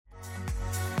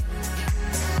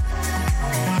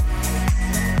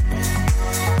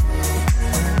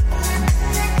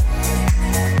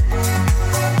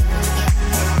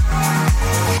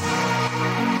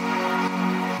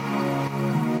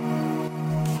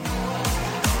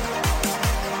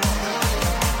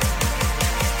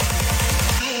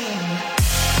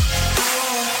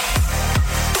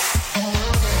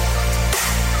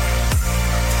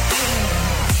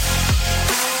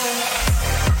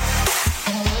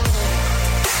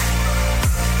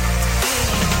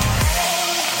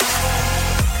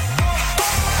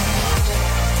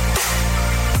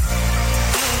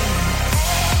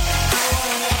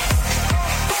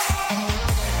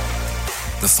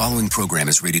following program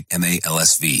is rated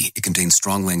MALSV. It contains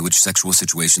strong language, sexual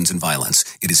situations, and violence.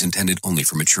 It is intended only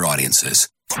for mature audiences.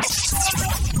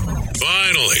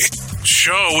 Finally,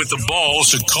 show with the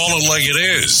balls to call it like it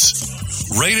is.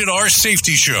 Rated R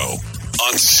Safety Show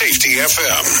on Safety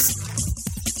FM.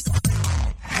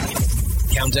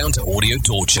 Countdown to audio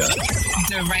torture.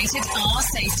 The Rated R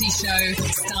Safety Show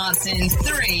starts in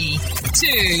 3,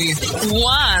 2,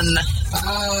 1.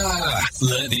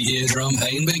 Let the eardrum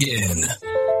pain begin.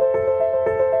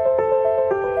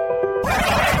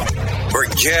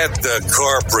 Forget the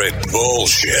corporate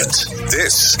bullshit.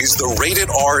 This is the Rated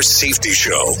R Safety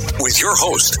Show with your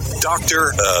host,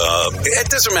 Dr. It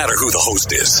doesn't matter who the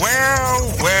host is. Well,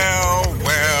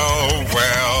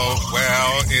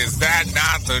 is that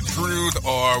not the truth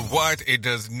or what? It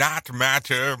does not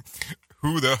matter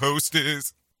who the host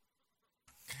is.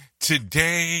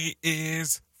 Today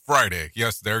is Friday.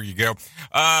 Yes, there you go.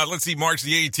 Let's see, March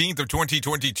the 18th of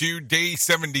 2022, day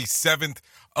 77th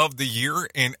of the year,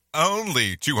 and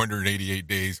only 288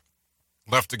 days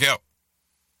left to go.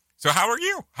 So how are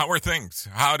you? How are things?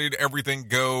 How did everything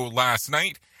go last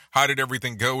night? How did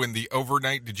everything go in the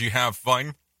overnight? Did you have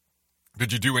fun?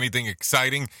 Did you do anything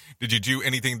exciting? Did you do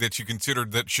anything that you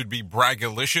considered that should be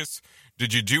braggalicious?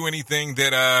 Did you do anything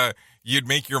that you'd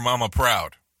make your mama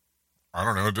proud? I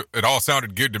don't know. It all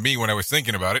sounded good to me when I was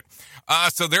thinking about it.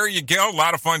 So there you go. A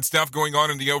lot of fun stuff going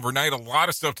on in the overnight. A lot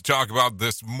of stuff to talk about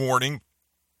this morning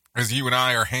as you and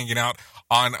I are hanging out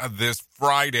on this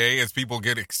Friday, as people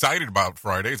get excited about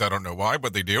Fridays. I don't know why,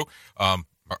 but they do. I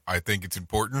think it's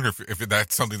important if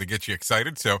that's something that gets you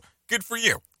excited. So good for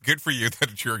you. Good for you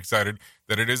that you're excited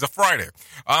that it is a Friday.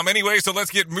 Anyway, so let's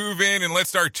get moving and let's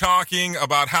start talking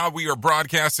about how we are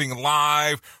broadcasting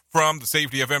live from the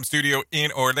Safety FM studio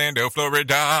in Orlando,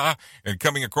 Florida, and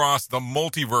coming across the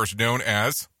multiverse known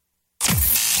as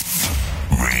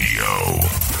Radio.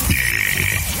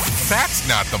 That's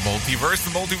not the multiverse.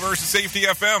 The multiverse is Safety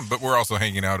FM, but we're also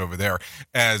hanging out over there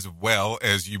as well,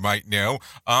 as you might know,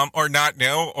 or not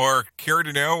know, or care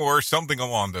to know, or something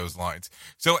along those lines.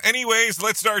 So anyways,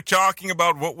 let's start talking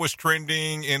about what was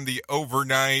trending in the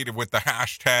overnight with the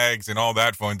hashtags and all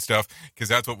that fun stuff, because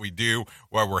that's what we do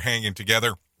while we're hanging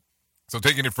together. So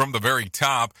taking it from the very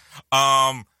top,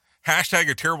 hashtag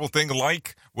a terrible thing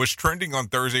like was trending on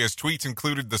Thursday as tweets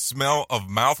included the smell of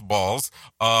mouthballs,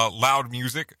 loud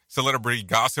music, celebrity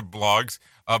gossip blogs,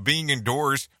 being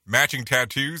indoors, matching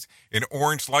tattoos, and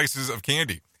orange slices of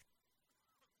candy.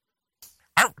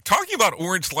 Talking about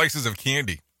orange slices of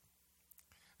candy,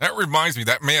 that reminds me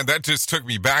that just took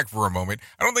me back for a moment.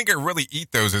 I don't think I really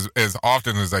eat those as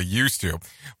often as I used to,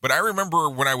 but I remember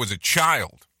when I was a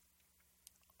child,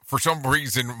 for some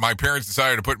reason, my parents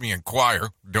decided to put me in choir.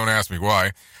 Don't ask me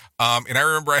why. And I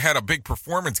remember I had a big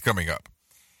performance coming up.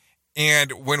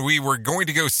 And when we were going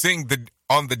to go sing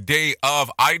on the day of,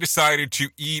 I decided to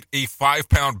eat a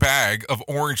 5-pound bag of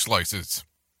orange slices.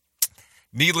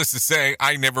 Needless to say,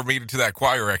 I never made it to that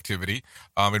choir activity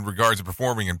in regards to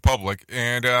performing in public.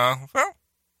 And, well,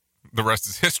 the rest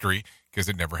is history, because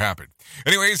it never happened.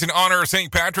 Anyways, in honor of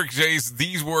St. Patrick's Day,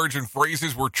 these words and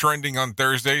phrases were trending on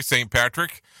Thursday. St.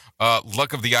 Patrick,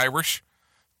 luck of the Irish,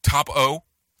 top O,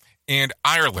 and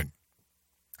Ireland.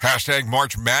 Hashtag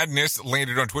March Madness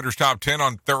landed on Twitter's top 10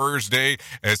 on Thursday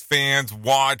as fans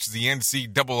watched the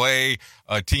NCAA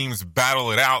teams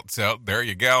battle it out. So there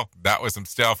you go. That was some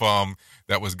stuff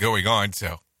that was going on.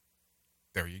 So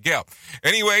there you go.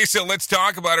 Anyway, so let's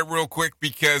talk about it real quick,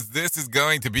 because this is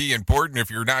going to be important if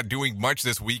you're not doing much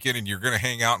this weekend and you're going to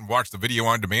hang out and watch the video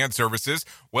on demand services.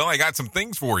 Well, I got some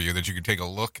things for you that you can take a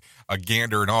look, a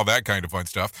gander, and all that kind of fun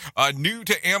stuff. New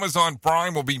to Amazon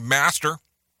Prime will be Master.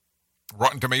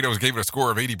 Rotten Tomatoes gave it a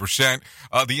score of 80%.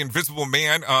 The Invisible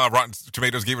Man, Rotten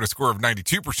Tomatoes gave it a score of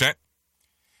 92%.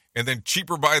 And then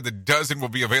Cheaper by the Dozen will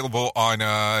be available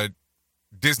on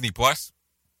Disney Plus.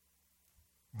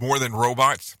 More Than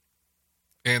Robots,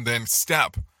 and then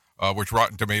Step, which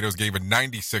Rotten Tomatoes gave a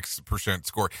 96%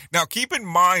 score. Now, keep in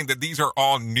mind that these are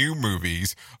all new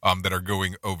movies that are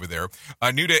going over there.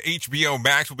 New to HBO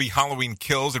Max will be Halloween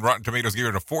Kills, and Rotten Tomatoes gave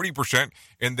it a 40%,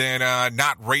 and then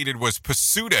not rated was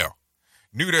Pseudo.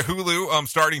 New to Hulu,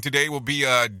 starting today, will be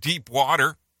Deep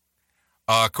Water.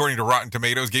 According to Rotten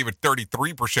Tomatoes, gave it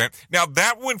 33%. Now,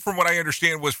 that one, from what I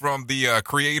understand, was from the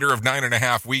creator of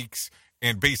 9.5 Weeks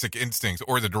and Basic Instincts,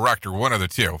 or the director, one of the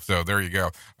two. So there you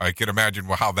go. I can imagine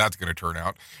how that's going to turn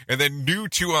out. And then new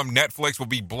to Netflix will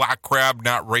be Black Crab,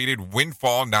 not rated,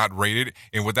 Windfall, not rated,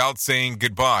 and Without Saying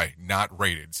Goodbye, not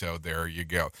rated. So there you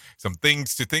go. Some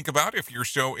things to think about if you're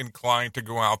so inclined to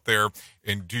go out there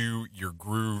and do your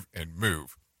groove and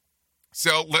move.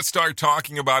 So let's start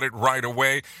talking about it right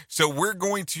away. So we're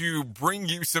going to bring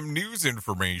you some news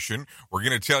information. We're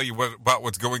going to tell you about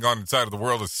what's going on inside of the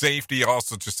world of safety,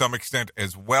 also to some extent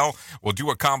as well. We'll do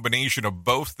a combination of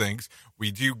both things.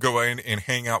 We do go in and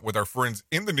hang out with our friends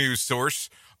in the news source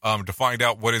to find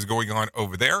out what is going on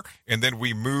over there. And then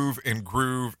we move and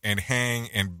groove and hang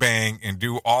and bang and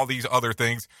do all these other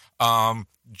things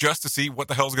just to see what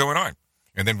the hell's going on.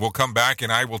 And then we'll come back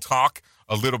and I will talk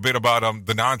a little bit about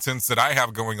the nonsense that I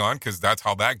have going on, because that's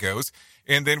how that goes.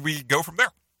 And then we go from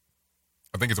there.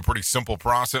 I think it's a pretty simple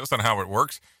process on how it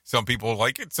works. Some people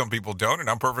like it, some people don't, and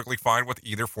I'm perfectly fine with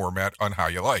either format on how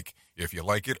you like, if you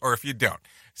like it or if you don't.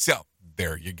 So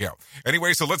there you go.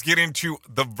 Anyway, so let's get into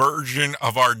the version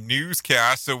of our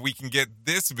newscast so we can get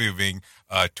this moving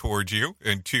towards you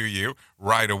and to you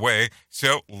right away.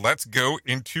 So let's go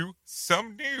into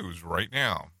some news right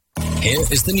now. Here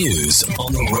is the news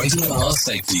on the Rated R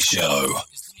Safety Show.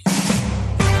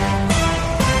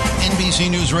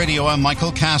 NBC News Radio, I'm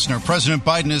Michael Kastner. President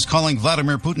Biden is calling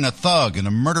Vladimir Putin a thug and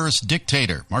a murderous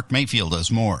dictator. Mark Mayfield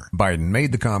has more. Biden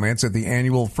made the comments at the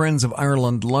annual Friends of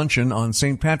Ireland luncheon on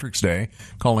St. Patrick's Day,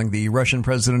 calling the Russian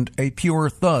president a pure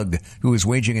thug who is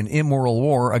waging an immoral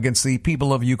war against the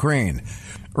people of Ukraine.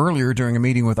 Earlier, during a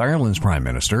meeting with Ireland's prime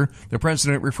minister, the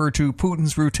president referred to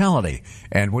Putin's brutality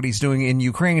and what he's doing in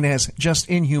Ukraine as just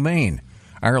inhumane.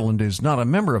 Ireland is not a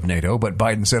member of NATO, but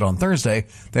Biden said on Thursday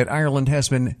that Ireland has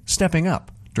been stepping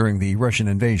up during the Russian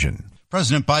invasion.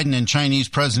 President Biden and Chinese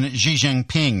President Xi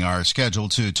Jinping are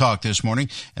scheduled to talk this morning,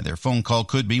 and their phone call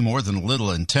could be more than a little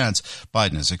intense.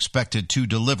 Biden is expected to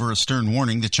deliver a stern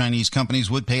warning that Chinese companies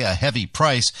would pay a heavy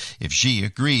price if Xi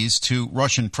agrees to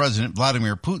Russian President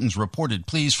Vladimir Putin's reported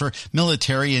pleas for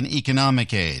military and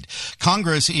economic aid.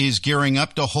 Congress is gearing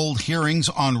up to hold hearings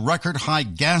on record-high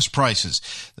gas prices.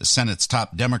 The Senate's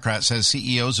top Democrat says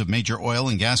CEOs of major oil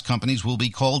and gas companies will be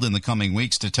called in the coming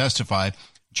weeks to testify.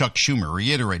 Chuck Schumer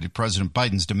reiterated President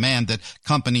Biden's demand that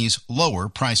companies lower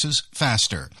prices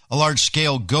faster. A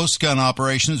large-scale ghost gun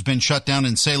operation has been shut down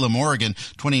in Salem, Oregon.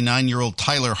 29-year-old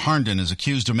Tyler Harnden is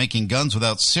accused of making guns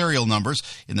without serial numbers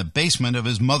in the basement of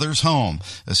his mother's home.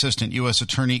 Assistant U.S.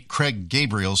 Attorney Craig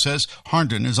Gabriel says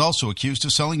Harnden is also accused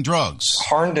of selling drugs.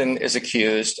 Harnden is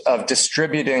accused of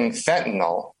distributing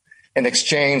fentanyl in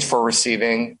exchange for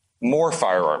receiving more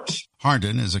firearms.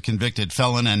 Harnden is a convicted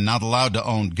felon and not allowed to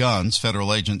own guns.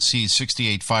 Federal agents seized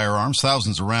 68 firearms,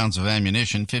 thousands of rounds of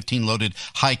ammunition, 15 loaded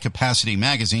high-capacity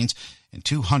magazines, and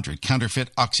 200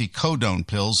 counterfeit oxycodone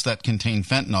pills that contain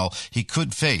fentanyl. He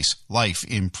could face life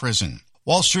in prison.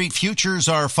 Wall Street futures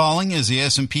are falling as the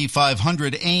S&P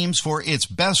 500 aims for its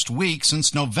best week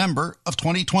since November of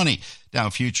 2020.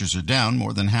 Dow futures are down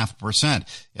more than 0.5%.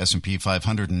 S&P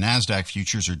 500 and NASDAQ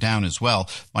futures are down as well.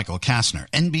 Michael Kastner,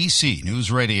 NBC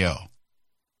News Radio.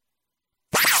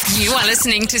 You are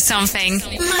listening to something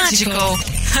magical.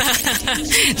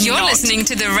 You're listening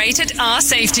to the Rated R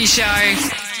Safety Show.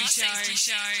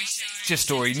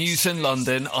 Story News in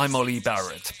London, I'm Ollie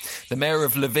Barrett. The mayor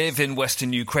of Lviv in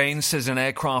western Ukraine says an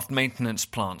aircraft maintenance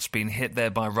plant's been hit there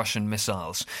by Russian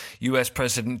missiles. US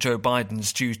President Joe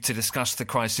Biden's due to discuss the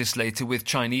crisis later with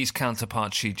Chinese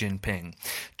counterpart Xi Jinping.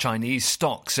 Chinese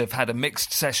stocks have had a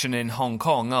mixed session in Hong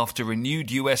Kong after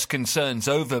renewed US concerns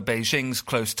over Beijing's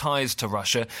close ties to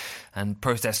Russia, and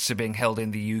protests are being held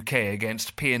in the UK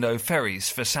against P&O Ferries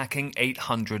for sacking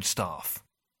 800 staff.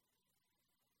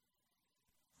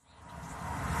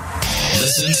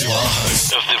 Listen to our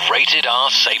host Of the Rated R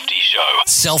Safety Show.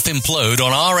 self-implode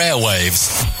on our airwaves,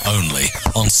 only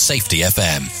on Safety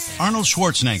FM. Arnold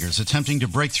Schwarzenegger is attempting to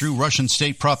break through Russian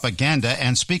state propaganda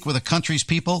and speak with the country's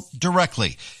people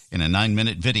directly. In a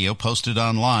 9-minute video posted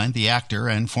online, the actor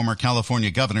and former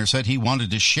California governor said he wanted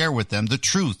to share with them the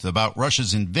truth about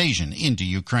Russia's invasion into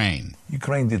Ukraine.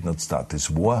 Ukraine did not start this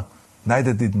war.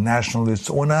 Neither did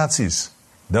nationalists or Nazis.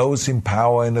 Those in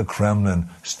power in the Kremlin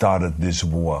started this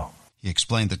war. He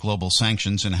explained the global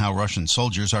sanctions and how Russian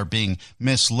soldiers are being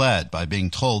misled by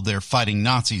being told they're fighting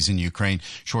Nazis in Ukraine.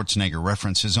 Schwarzenegger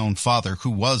referenced his own father,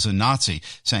 who was a Nazi,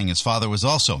 saying his father was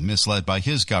also misled by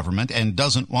his government and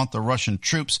doesn't want the Russian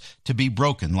troops to be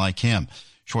broken like him.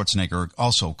 Schwarzenegger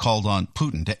also called on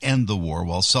Putin to end the war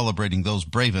while celebrating those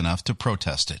brave enough to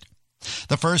protest it.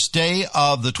 The first day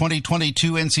of the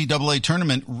 2022 NCAA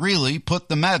tournament really put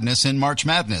the madness in March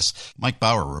Madness. Mike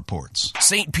Bauer reports.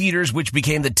 St. Peter's, which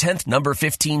became the 10th number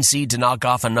 15 seed to knock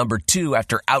off a number 2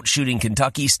 after outshooting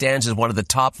Kentucky, stands as one of the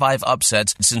top 5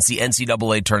 upsets since the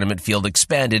NCAA tournament field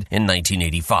expanded in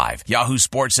 1985. Yahoo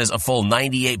Sports says a full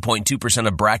 98.2%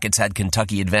 of brackets had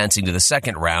Kentucky advancing to the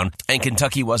second round, and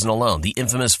Kentucky wasn't alone. The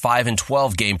infamous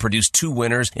 5-12 game produced 2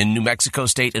 winners in New Mexico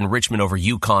State and Richmond over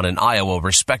UConn and Iowa,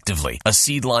 respectively. A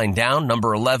seed line down,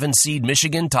 number 11 seed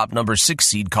Michigan, top number 6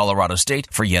 seed Colorado State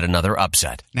for yet another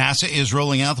upset. NASA is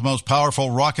rolling out the most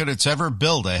powerful rocket it's ever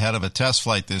built ahead of a test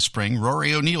flight this spring.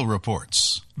 Rory O'Neill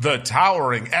reports. The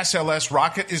towering SLS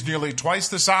rocket is nearly twice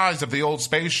the size of the old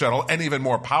space shuttle and even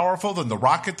more powerful than the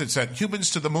rocket that sent humans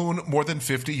to the moon more than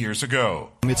 50 years ago.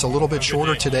 It's a little bit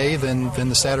shorter today than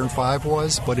the Saturn V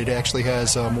was, but it actually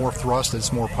has more thrust.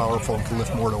 It's more powerful and can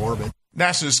lift more to orbit.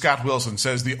 NASA's Scott Wilson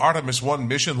says the Artemis 1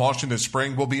 mission launched in the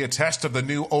spring will be a test of the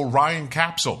new Orion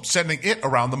capsule, sending it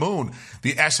around the moon.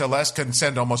 The SLS can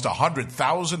send almost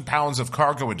 100,000 pounds of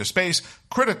cargo into space,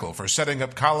 critical for setting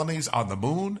up colonies on the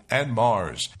moon and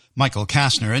Mars. Michael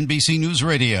Kastner, NBC News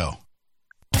Radio.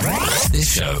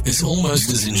 This show is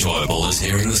almost as enjoyable as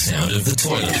hearing the sound of the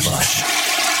toilet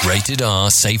flush. Rated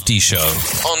R Safety Show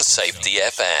on Safety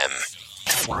FM.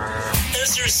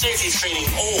 Is your safety training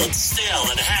old, stale,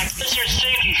 and hacked? Is your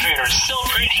safety trainer still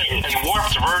preaching a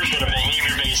warped version of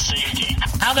behavior-based safety?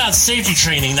 How about safety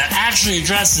training that actually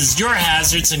addresses your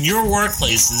hazards in your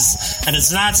workplaces and is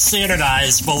not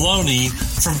standardized baloney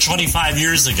from 25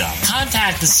 years ago?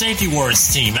 Contact the Safety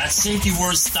Wars team at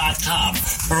safetywars.com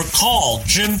or call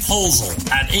Jim Posel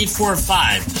at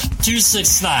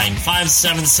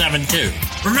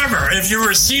 845-269-5772. Remember, if you're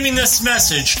receiving this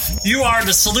message, you are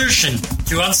the solution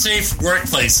to unsafe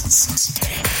workplaces.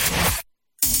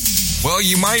 Well,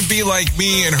 you might be like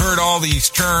me and heard all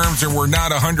these terms and were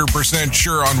not 100%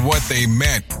 sure on what they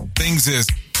meant. Things as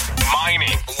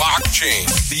mining, blockchain,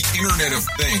 the Internet of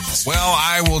Things. Well,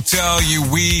 I will tell you,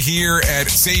 we here at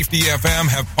Safety FM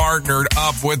have partnered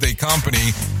up with a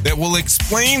company that will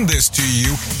explain this to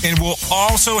you and will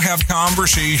also have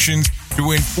conversations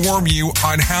to inform you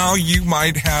on how you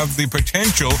might have the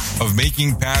potential of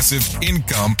making passive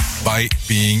income by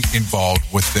being involved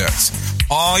with this.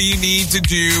 All you need to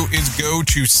do is go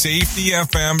to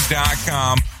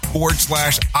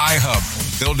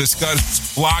safetyfm.com/iHub. They'll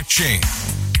discuss blockchain.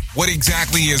 What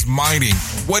exactly is mining?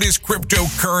 What is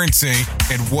cryptocurrency?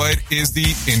 And what is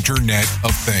the Internet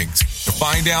of Things? To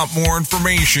find out more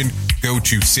information, go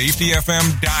to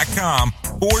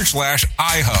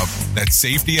safetyfm.com/iHub. That's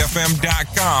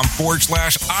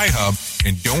safetyfm.com/iHub.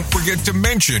 And don't forget to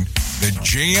mention that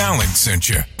Jay Allen sent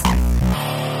you.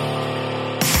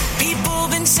 People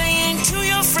been saying to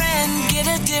your friend, get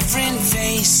a different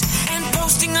face, and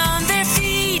posting on their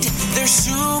feed, they're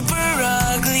super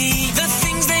ugly. The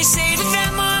things they say to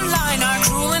them online are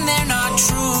cruel and they're not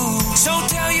true. So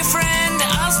tell your friend,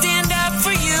 I'll stand up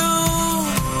for you.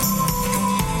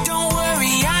 Don't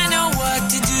worry, I know what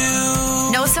to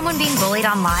do. Know someone being bullied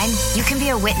online? You can be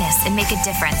a witness and make a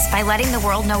difference by letting the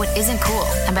world know it isn't cool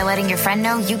and by letting your friend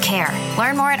know you care.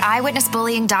 Learn more at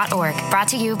eyewitnessbullying.org. Brought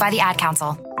to you by the Ad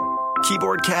Council.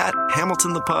 Keyboard Cat,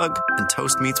 Hamilton the Pug, and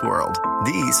Toast Meets World.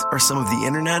 These are some of the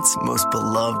internet's most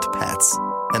beloved pets,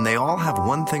 and they all have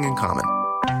one thing in common.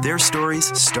 Their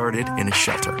stories started in a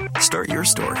shelter. Start your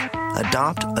story.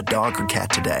 Adopt a dog or cat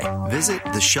today. Visit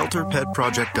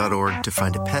theshelterpetproject.org to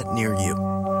find a pet near you.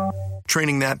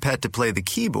 Training that pet to play the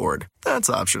keyboard,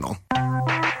 that's optional.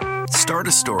 Start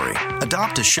a story.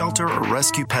 Adopt a shelter or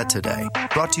rescue pet today.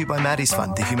 Brought to you by Maddie's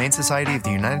Fund, the Humane Society of the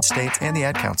United States, and the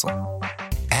Ad Council.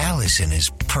 Allison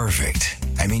is perfect.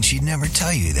 I mean, she'd never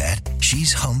tell you that.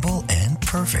 She's humble and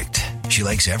perfect. She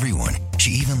likes everyone.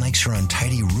 She even likes her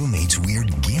untidy roommate's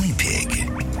weird guinea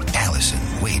pig. Allison,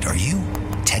 wait, are you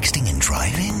texting and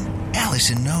driving?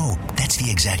 Allison, no. That's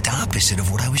the exact opposite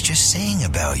of what I was just saying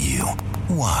about you.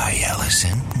 Why,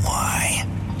 Allison? Why?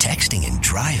 Texting and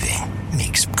driving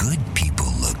makes good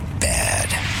people look bad.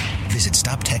 Visit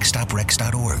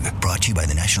StopTextStopWrecks.org. Brought to you by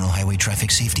the National Highway Traffic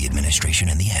Safety Administration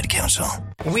and the Ad Council.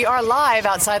 We are live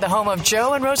outside the home of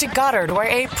Joe and Rosie Goddard, where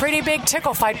a pretty big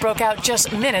tickle fight broke out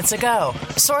just minutes ago.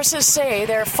 Sources say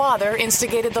their father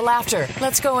instigated the laughter.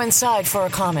 Let's go inside for a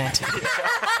comment.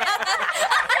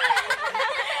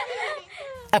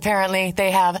 Apparently,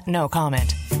 they have no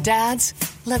comment. Dads,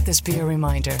 let this be a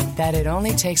reminder that it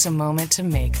only takes a moment to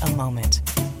make a moment.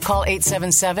 Call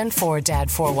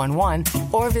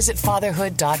 877-4DAD-411 or visit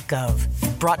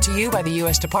fatherhood.gov. Brought to you by the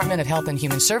U.S. Department of Health and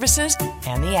Human Services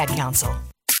and the Ad Council.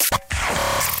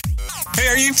 Hey,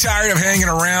 are you tired of hanging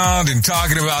around and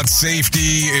talking about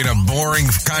safety in a boring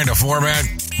kind of format?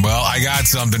 Well, I got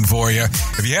something for you.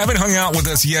 If you haven't hung out with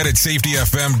us yet at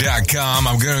safetyfm.com,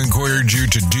 I'm going to encourage you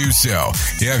to do so.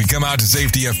 Yeah, if you come out to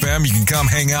Safety FM, you can come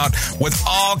hang out with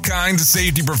all kinds of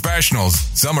safety professionals.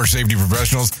 Some are safety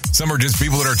professionals, some are just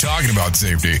people that are talking about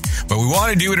safety. But we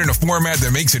want to do it in a format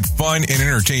that makes it fun and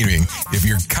entertaining. If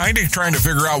you're kind of trying to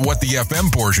figure out what the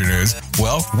FM portion is,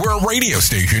 well, we're a radio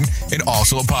station and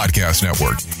also a podcast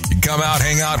network. You can come out,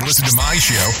 hang out, and listen to my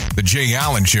show, The Jay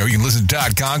Allen Show. You can listen to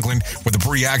Todd Conklin with the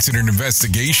pre-accident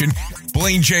investigation,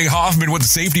 Blaine J. Hoffman with the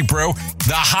Safety Pro,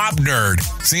 the Hop Nerd,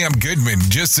 Sam Goodman,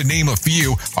 just to name a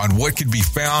few on what could be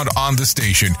found on the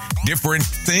station. Different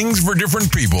things for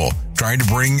different people, trying to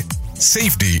bring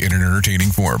safety in an entertaining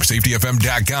form.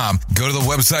 SafetyFM.com. Go to the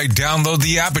website, download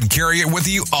the app, and carry it with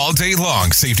you all day long.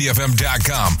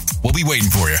 SafetyFM.com. We'll be waiting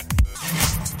for you.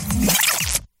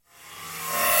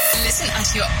 Listen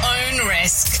at your own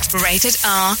risk. Rated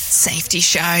R Safety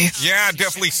Show. Yeah, it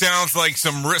definitely sounds like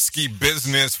some risky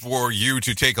business for you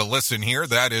to take a listen here.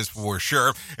 That is for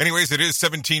sure. Anyways, it is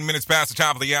 17 minutes past the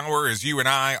top of the hour as you and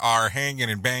I are hanging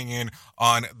and banging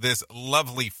on this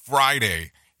lovely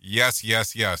Friday. Yes.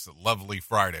 Lovely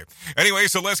Friday. Anyway,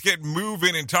 so let's get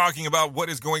moving and talking about what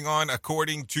is going on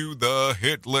according to the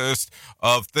hit list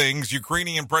of things.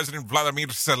 Ukrainian President Vladimir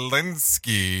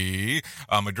Zelensky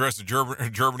addressed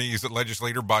Germany's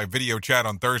legislator by video chat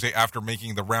on Thursday after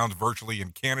making the rounds virtually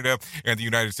in Canada and the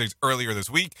United States earlier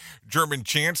this week. German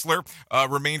Chancellor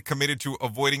remained committed to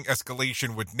avoiding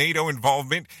escalation with NATO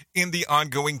involvement in the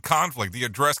ongoing conflict. The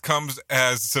address comes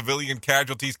as civilian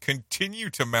casualties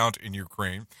continue to mount in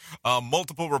Ukraine.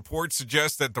 Multiple reports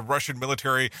suggest that the Russian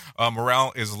military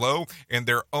morale is low and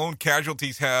their own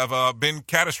casualties have been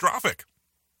catastrophic.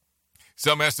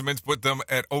 Some estimates put them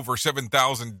at over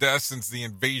 7,000 deaths since the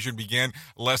invasion began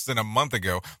less than a month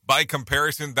ago. By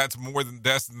comparison, that's more than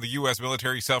deaths than the U.S.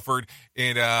 military suffered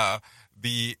in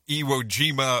the Iwo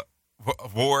Jima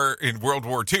war in World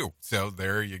War II. So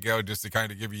there you go, just to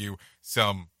kind of give you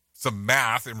some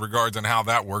math in regards on how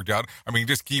that worked out. I mean,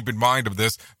 just keep in mind of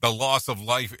this, the loss of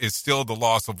life is still the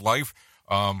loss of life.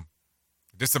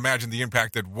 Just imagine the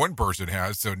impact that one person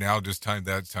has. So now just time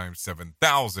that times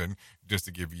 7,000, just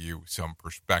to give you some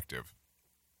perspective.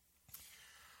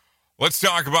 Let's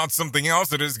talk about something else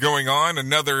that is going on.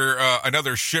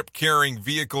 Another ship carrying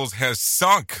vehicles has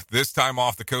sunk, this time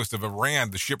off the coast of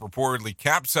Iran. The ship reportedly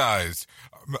capsized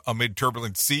amid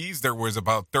turbulent seas. There was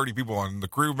about 30 people on the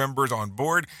crew members on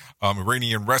board.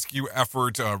 Iranian rescue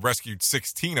efforts rescued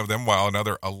 16 of them, while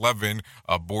another 11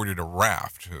 boarded a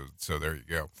raft. So there you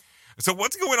go. So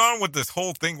what's going on with this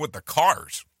whole thing with the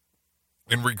cars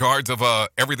in regards of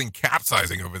everything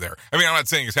capsizing over there? I mean, I'm not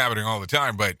saying it's happening all the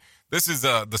time, but this is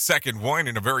the second one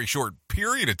in a very short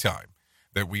period of time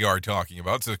that we are talking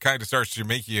about. So it kind of starts to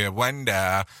make you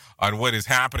wonder on what is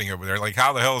happening over there. Like,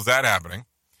 how the hell is that happening?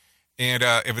 And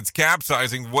if it's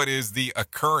capsizing, what is the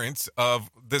occurrence of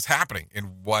this happening?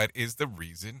 And what is the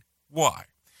reason why?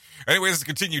 Anyways, let's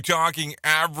continue talking.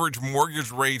 Average mortgage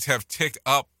rates have ticked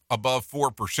up above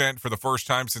 4% for the first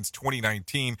time since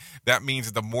 2019. That means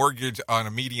that the mortgage on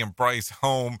a medium price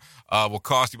home will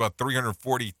cost you about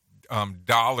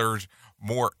 $340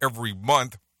 more every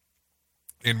month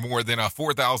and more than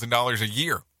 $4,000 a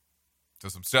year. So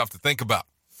some stuff to think about.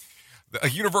 A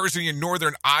university in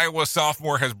northern Iowa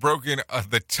sophomore has broken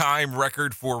the time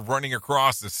record for running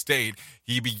across the state.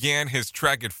 He began his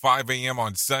trek at 5 a.m.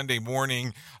 on Sunday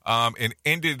morning and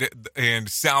ended in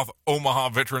South Omaha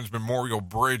Veterans Memorial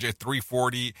Bridge at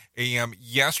 3:40 a.m.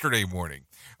 yesterday morning.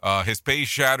 His pace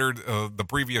shattered the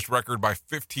previous record by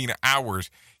 15 hours.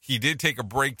 He did take a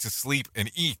break to sleep and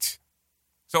eat.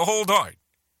 So hold on.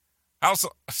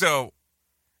 So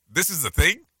this is the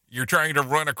thing? You're trying to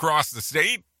run across the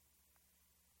state?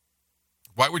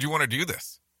 Why would you want to do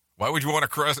this? Why would you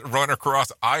want to run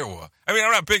across Iowa? I mean,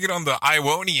 I'm not picking on the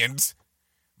Iowanians,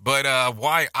 but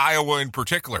why Iowa in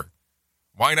particular?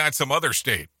 Why not some other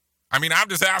state? I mean, I'm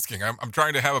just asking. I'm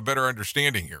trying to have a better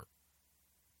understanding here.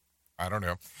 I don't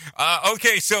know.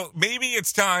 Okay, so maybe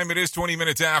it's time. It is 20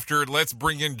 minutes after. Let's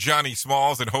bring in Johnny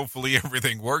Smalls, and hopefully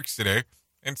everything works today,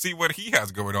 and see what he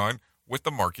has going on with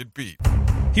the Market Beat.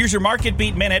 Here's your Market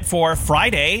Beat Minute for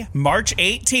Friday, March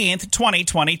 18th,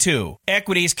 2022.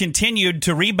 Equities continued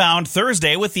to rebound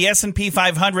Thursday with the S&P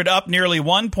 500 up nearly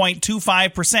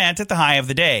 1.25% at the high of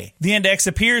the day. The index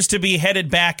appears to be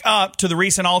headed back up to the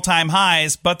recent all-time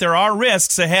highs, but there are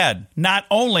risks ahead. Not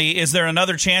only is there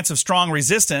another chance of strong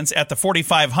resistance at the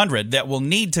 4,500 that will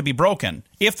need to be broken,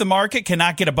 If the market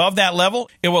cannot get above that level,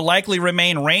 it will likely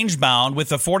remain range-bound with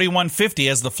the 41.50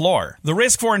 as the floor. The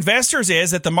risk for investors is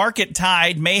that the market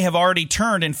tide may have already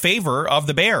turned in favor of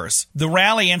the bears. The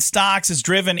rally in stocks is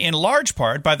driven in large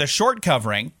part by the short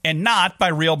covering and not by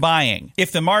real buying.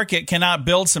 If the market cannot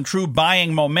build some true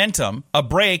buying momentum, a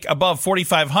break above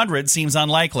 4,500 seems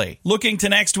unlikely. Looking to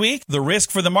next week, the risk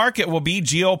for the market will be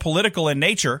geopolitical in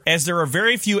nature, as there are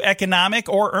very few economic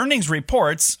or earnings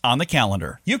reports on the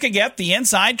calendar. You can get the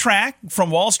inside track from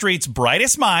Wall Street's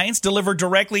brightest minds delivered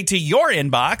directly to your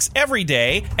inbox every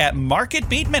day at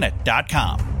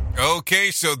marketbeatminute.com.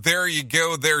 Okay, so there you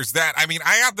go. There's that. I mean,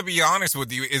 I have to be honest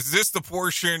with you. Is this the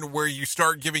portion where you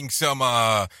start giving some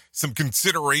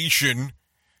consideration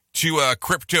to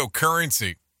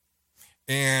cryptocurrency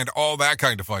and all that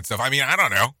kind of fun stuff? I mean, I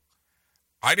don't know.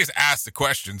 I just asked the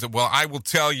questions. Well, I will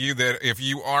tell you that if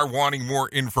you are wanting more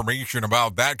information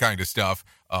about that kind of stuff,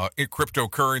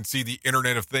 cryptocurrency, the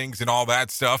Internet of Things, and all that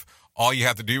stuff, all you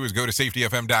have to do is go to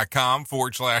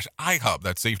safetyfm.com/iHub.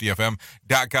 That's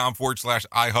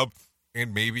safetyfm.com/iHub.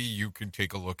 And maybe you can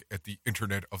take a look at the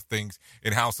Internet of Things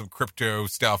and how some crypto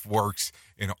stuff works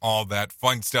and all that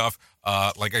fun stuff.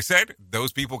 Like I said,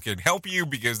 those people can help you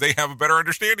because they have a better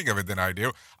understanding of it than I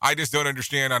do. I just don't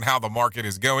understand on how the market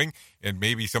is going, and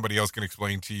maybe somebody else can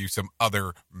explain to you some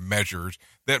other measures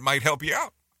that might help you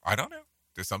out. I don't know.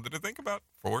 Just something to think about,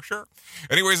 for sure.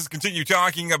 Anyways, let's continue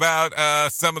talking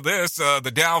about some of this. The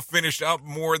Dow finished up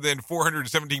more than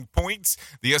 417 points.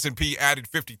 The S&P added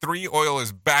 53. Oil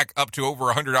is back up to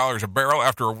over $100 a barrel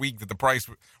after a week that the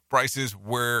prices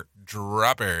were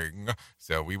dropping.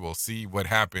 So we will see what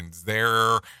happens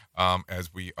there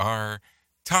as we are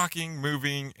talking,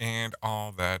 moving, and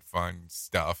all that fun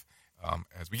stuff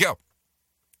as we go.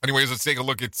 Anyways, let's take a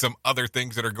look at some other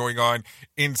things that are going on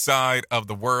inside of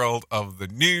the world of the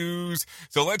news.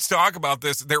 So let's talk about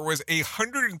this. There was a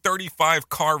 135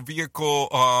 car vehicle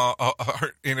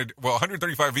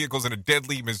 135 vehicles in a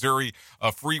deadly Missouri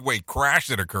freeway crash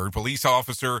that occurred. Police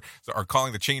officers are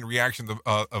calling the chain reaction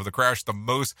of the crash the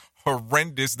most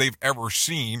horrendous they've ever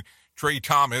seen. Trey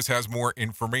Thomas has more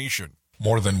information.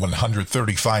 More than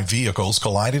 135 vehicles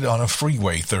collided on a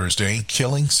freeway Thursday,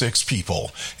 killing 6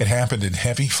 people. It happened in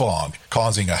heavy fog,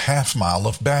 causing a half-mile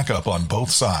of backup on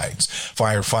both sides.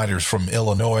 Firefighters from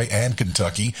Illinois and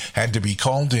Kentucky had to be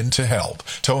called in to help.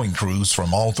 Towing crews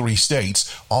from all 3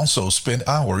 states also spent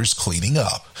hours cleaning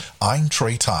up. I'm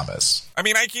Trey Thomas. I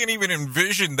mean, I can't even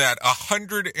envision that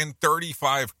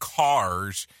 135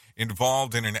 cars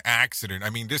involved in an accident. I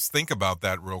mean, just think about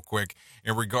that real quick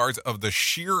in regards of the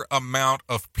sheer amount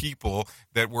of people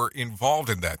that were involved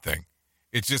in that thing.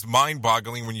 It's just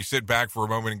mind-boggling when you sit back for a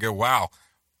moment and go, wow,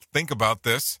 think about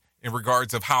this in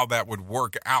regards of how that would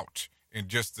work out in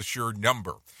just the sheer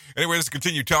number. Anyway, let's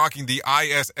continue talking. The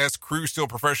ISS crew still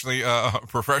professionally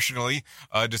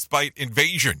despite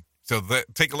invasion. So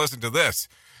take a listen to this.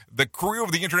 The crew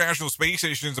of the International Space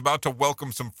Station is about to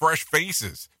welcome some fresh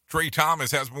faces. Trey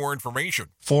Thomas has more information.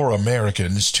 4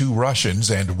 Americans, 2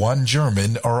 Russians, and 1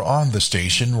 German are on the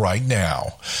station right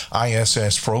now.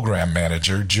 ISS program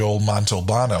manager Joel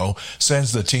Montalbano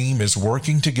says the team is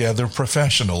working together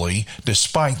professionally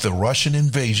despite the Russian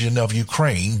invasion of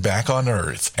Ukraine back on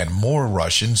Earth, and more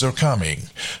Russians are coming.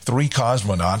 3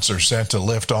 cosmonauts are set to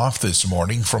lift off this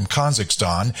morning from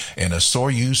Kazakhstan in a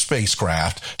Soyuz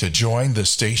spacecraft to join the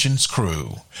station's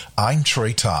crew. I'm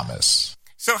Trey Thomas.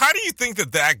 So how do you think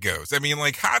that goes? I mean,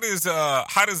 like, how does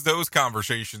those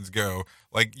conversations go?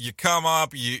 Like, you come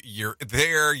up, you're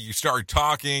there, you start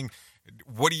talking.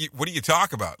 What do you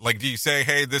talk about? Like, do you say,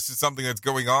 hey, this is something that's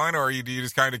going on, or do you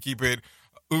just kind of keep it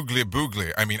oogly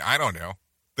boogly? I mean, I don't know.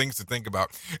 Things to think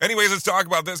about. Anyways, let's talk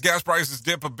about this. Gas prices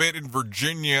dip a bit in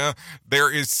Virginia.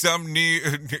 There is some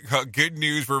good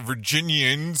news for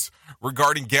Virginians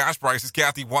regarding gas prices.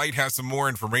 Kathy White has some more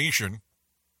information.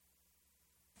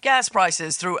 Gas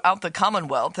prices throughout the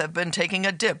Commonwealth have been taking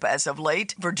a dip as of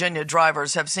late. Virginia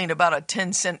drivers have seen about a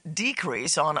 10-cent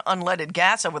decrease on unleaded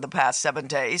gas over the past 7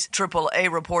 days.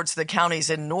 AAA reports the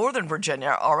counties in northern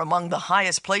Virginia are among the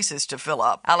highest places to fill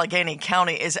up. Allegheny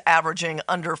County is averaging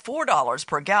under $4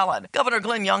 per gallon. Governor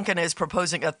Glenn Youngkin is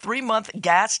proposing a 3-month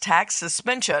gas tax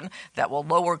suspension that will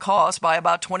lower costs by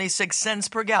about 26 cents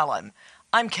per gallon.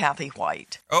 I'm Kathy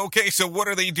White. Okay, so what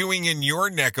are they doing in your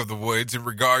neck of the woods in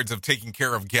regards of taking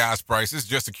care of gas prices?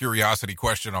 Just a curiosity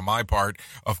question on my part,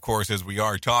 of course, as we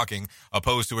are talking,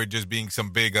 opposed to it just being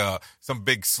some big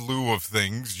slew of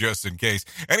things, just in case.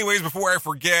 Anyways, before I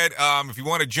forget, if you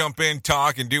want to jump in,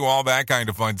 talk, and do all that kind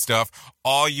of fun stuff,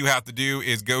 all you have to do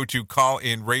is go to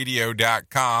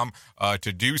callinradio.com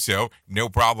to do so. No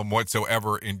problem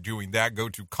whatsoever in doing that. Go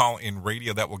to Call In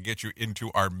Radio. That will get you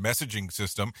into our messaging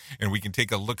system, and we can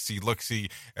take a look-see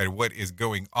at what is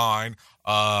going on.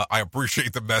 I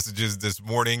appreciate the messages this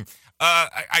morning.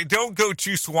 I don't go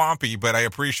too swampy, but I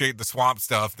appreciate the swamp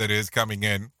stuff that is coming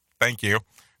in. Thank you.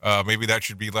 Maybe that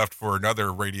should be left for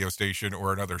another radio station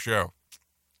or another show,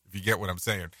 if you get what I'm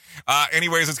saying.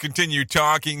 Anyways, let's continue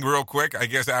talking real quick. I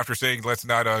guess after saying let's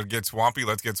not get swampy,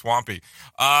 let's get swampy.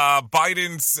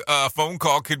 Biden's phone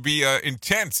call could be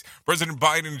intense. President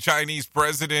Biden and Chinese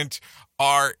president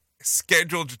are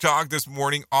scheduled to talk this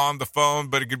morning on the phone,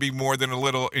 but it could be more than a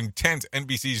little intense.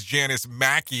 NBC's Janice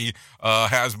Mackey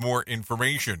has more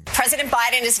information. President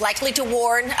Biden is likely to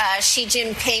warn Xi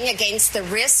Jinping against the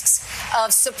risks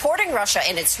of supporting Russia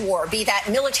in its war, be that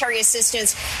military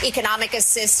assistance, economic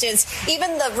assistance,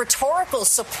 even the rhetorical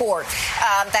support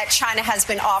that China has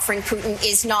been offering Putin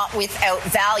is not without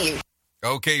value.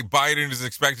 Okay, Biden is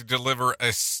expected to deliver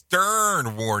a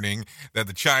stern warning that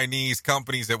the Chinese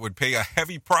companies that would pay a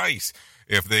heavy price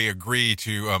if they agree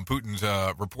to Putin's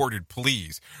reported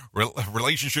pleas.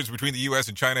 Relationships between the U.S.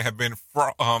 and China have been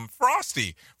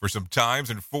frosty for some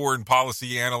times, and foreign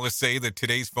policy analysts say that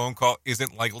today's phone call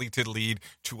isn't likely to lead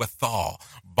to a thaw.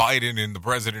 Biden and the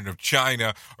president of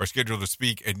China are scheduled to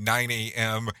speak at 9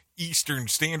 a.m. Eastern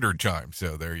Standard Time.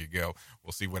 So there you go.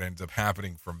 We'll see what ends up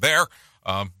happening from there.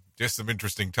 Just some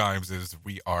interesting times as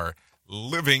we are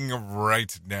living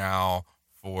right now,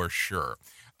 for sure.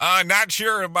 Not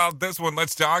sure about this one.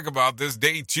 Let's talk about this.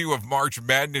 Day 2 of March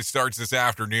Madness starts this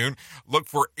afternoon. Look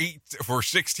for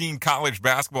 16 college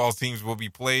basketball teams will be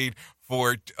played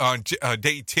for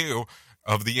day 2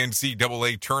 of the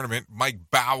NCAA tournament. Mike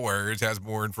Bowers has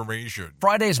more information.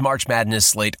 Friday's March Madness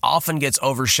slate often gets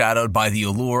overshadowed by the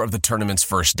allure of the tournament's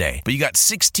first day. But you got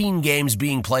 16 games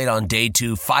being played on day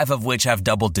 2, 5 of which have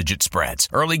double-digit spreads.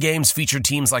 Early games feature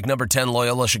teams like number 10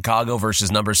 Loyola Chicago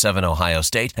versus number 7 Ohio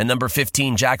State and number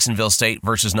 15 Jacksonville State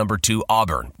versus number 2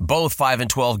 Auburn. Both 5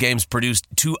 and 12 games produced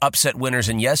 2 upset winners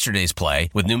in yesterday's play,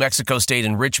 with New Mexico State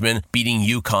and Richmond beating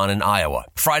UConn and Iowa.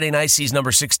 Friday night sees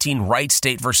number 16 Wright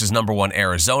State versus number 1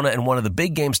 Arizona, and one of the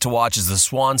big games to watch is the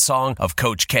swan song of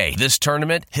Coach K. This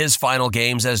tournament, his final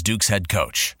games as Duke's head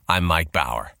coach. I'm Mike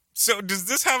Bauer. So does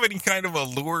this have any kind of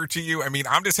allure to you? I mean,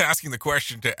 I'm just asking the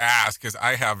question to ask because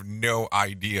I have no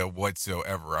idea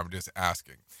whatsoever. I'm just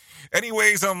asking.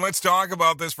 Anyways, let's talk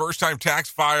about this. First-time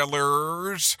tax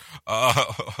filers.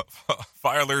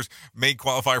 Filers may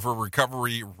qualify for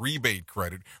recovery rebate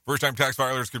credit. First-time tax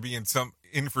filers could be in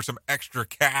for some extra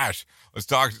cash.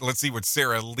 Let's see what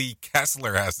Sarah Lee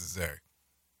Kessler has to say.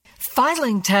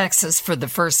 Filing taxes for the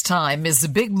first time is a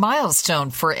big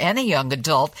milestone for any young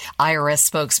adult. IRS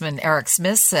spokesman Eric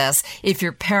Smith says if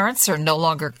your parents are no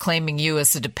longer claiming you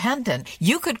as a dependent,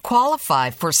 you could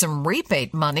qualify for some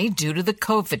rebate money due to the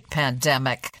COVID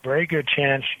pandemic. Very good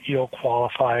chance you'll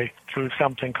qualify through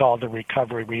something called the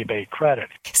recovery rebate credit.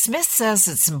 Smith says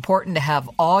it's important to have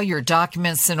all your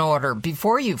documents in order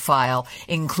before you file,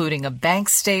 including a bank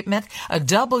statement, a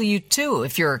W-2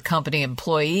 if you're a company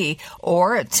employee,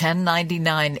 or a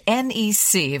 1099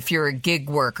 NEC if you're a gig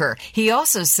worker. He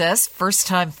also says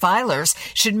first-time filers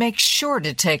should make sure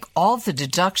to take all the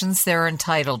deductions they're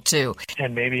entitled to.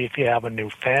 And maybe if you have a new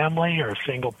family or a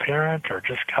single parent or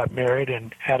just got married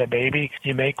and had a baby,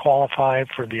 you may qualify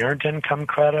for the earned income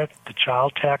credit, the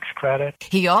child tax credit.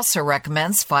 He also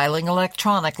recommends filing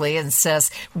electronically and says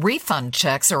refund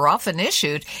checks are often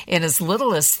issued in as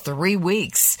little as 3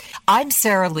 weeks. I'm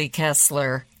Sarah Lee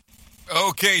Kessler.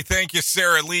 Okay, thank you,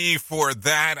 Sarah Lee, for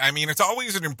that. I mean, it's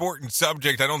always an important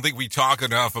subject. I don't think we talk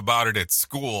enough about it at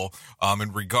school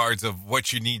in regards of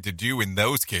what you need to do in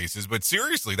those cases. But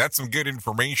seriously, that's some good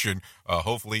information.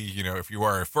 Hopefully, if you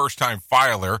are a first-time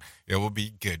filer, it will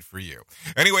be good for you.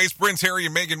 Anyways, Prince Harry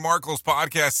and Meghan Markle's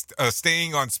podcast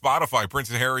staying on Spotify. Prince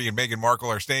Harry and Meghan Markle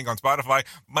are staying on Spotify.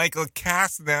 Michael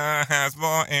Kastner has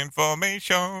more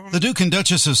information. The Duke and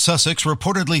Duchess of Sussex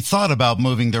reportedly thought about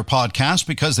moving their podcast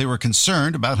because they were concerned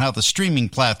about how the streaming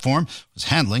platform was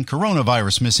handling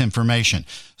coronavirus misinformation.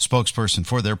 Spokesperson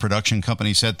for their production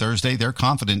company said Thursday they're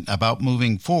confident about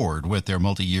moving forward with their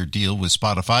multi-year deal with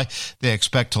Spotify. They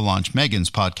expect to launch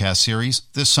Meghan's podcast series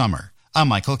this summer. I'm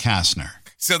Michael Kastner.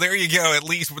 So there you go. At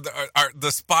least with the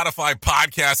Spotify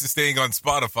podcast is staying on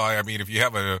Spotify. I mean, if you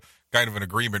have a kind of an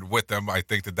agreement with them. I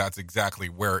think that that's exactly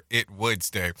where it would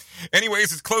stay.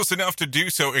 Anyways, it's close enough to do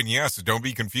so. And yes, don't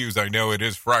be confused. I know it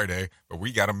is Friday, but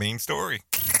we got a main story.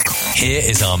 Here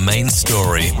is our main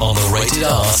story on the Rated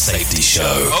R Safety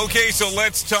Show. Okay, so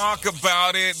let's talk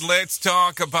about it. Let's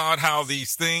talk about how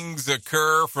these things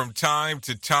occur from time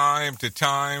to time to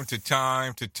time to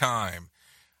time to time.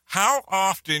 How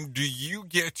often do you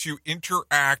get to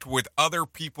interact with other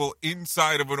people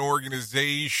inside of an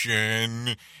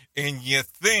organization and you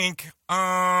think,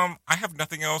 I have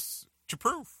nothing else to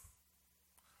prove?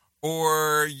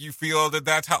 Or you feel that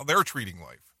that's how they're treating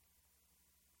life?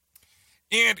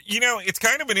 And, you know, it's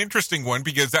kind of an interesting one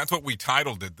because that's what we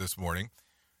titled it this morning.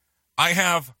 I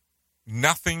have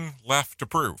nothing left to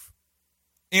prove.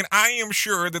 And I am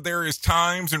sure that there is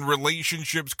times in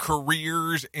relationships,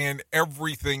 careers, and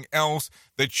everything else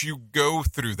that you go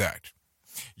through that.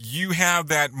 You have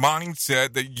that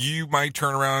mindset that you might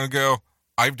turn around and go,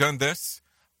 I've done this,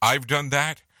 I've done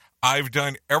that, I've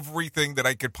done everything that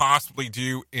I could possibly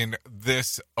do in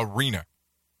this arena.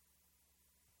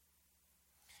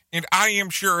 And I am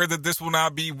sure that this will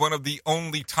not be one of the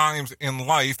only times in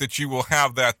life that you will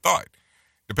have that thought.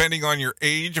 Depending on your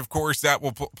age, of course, that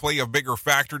will play a bigger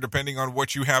factor depending on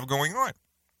what you have going on.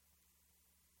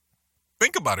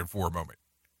 Think about it for a moment.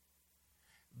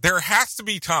 There has to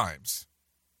be times,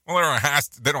 well,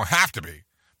 they don't have to be,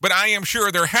 but I am sure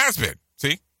there has been.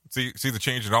 See the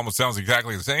change? It almost sounds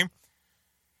exactly the same.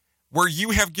 Where you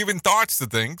have given thoughts to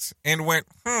things and went,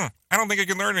 I don't think I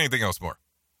can learn anything else more.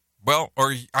 Well,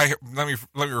 or let me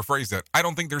rephrase that. I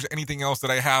don't think there's anything else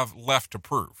that I have left to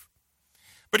prove.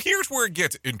 But here's where it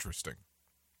gets interesting.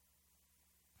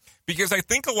 Because I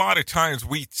think a lot of times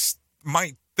we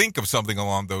might think of something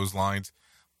along those lines,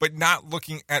 but not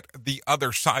looking at the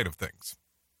other side of things.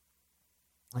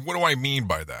 What do I mean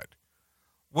by that?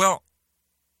 Well,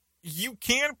 you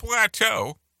can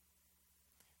plateau,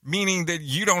 meaning that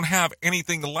you don't have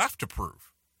anything left to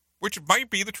prove, which might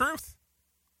be the truth.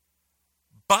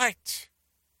 But,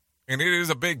 and it is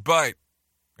a big but,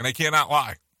 and I cannot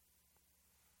lie,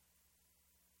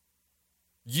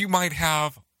 you might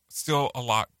have still a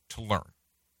lot to learn.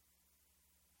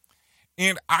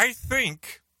 And I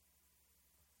think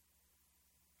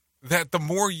that the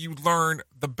more you learn,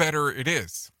 the better it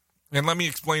is. And let me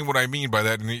explain what I mean by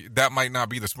that. And that might not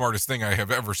be the smartest thing I have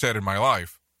ever said in my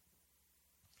life.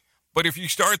 But if you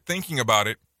start thinking about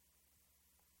it,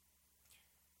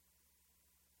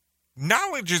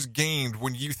 knowledge is gained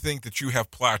when you think that you have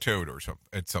plateaued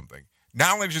at something.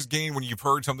 Knowledge is gained when you've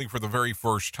heard something for the very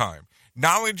first time.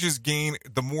 Knowledge is gained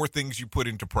the more things you put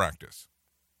into practice.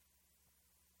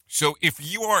 So if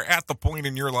you are at the point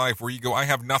in your life where you go, I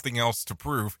have nothing else to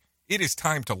prove, it is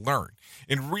time to learn.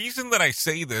 And the reason that I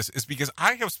say this is because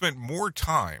I have spent more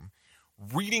time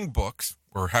reading books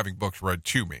or having books read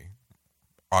to me.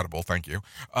 Audible, thank you.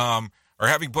 Or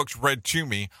having books read to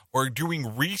me, or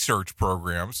doing research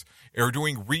programs, or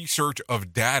doing research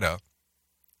of data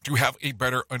to have a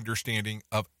better understanding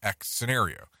of X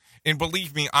scenario. And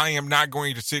believe me, I am not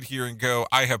going to sit here and go,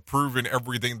 I have proven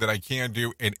everything that I can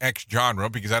do in X genre,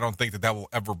 because I don't think that will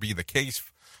ever be the case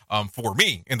for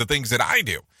me and the things that I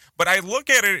do. But I look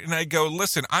at it and I go,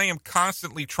 listen, I am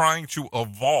constantly trying to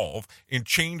evolve and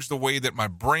change the way that my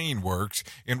brain works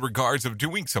in regards of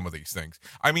doing some of these things.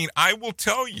 I mean, I will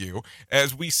tell you,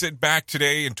 as we sit back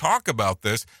today and talk about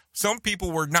this, some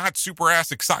people were not super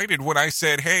ass excited when I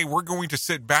said, hey, we're going to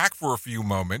sit back for a few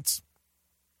moments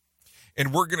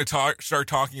and we're going to start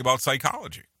talking about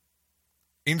psychology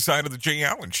inside of the Jay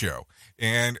Allen Show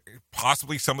and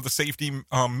possibly some of the safety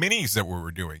minis that we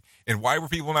were doing. And why were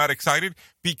people not excited?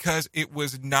 Because it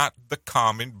was not the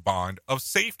common bond of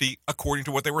safety according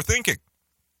to what they were thinking.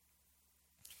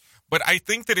 But I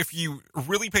think that if you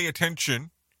really pay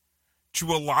attention to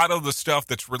a lot of the stuff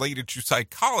that's related to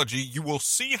psychology, you will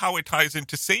see how it ties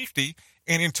into safety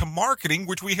and into marketing,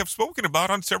 which we have spoken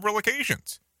about on several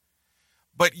occasions.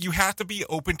 But you have to be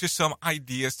open to some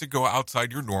ideas to go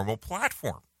outside your normal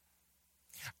platform,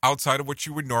 outside of what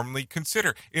you would normally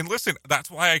consider. And listen,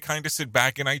 that's why I kind of sit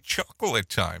back and I chuckle at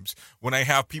times when I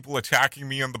have people attacking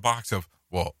me on the box of,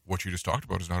 well, what you just talked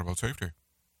about is not about safety.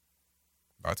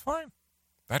 That's fine.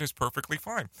 That is perfectly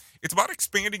fine. It's about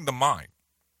expanding the mind.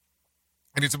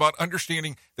 And it's about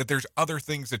understanding that there's other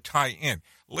things that tie in.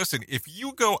 Listen, if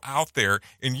you go out there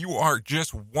and you are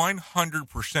just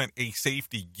 100% a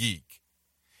safety geek,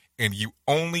 and you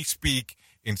only speak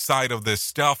inside of this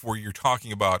stuff where you're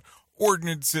talking about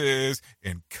ordinances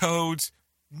and codes,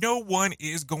 no one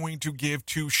is going to give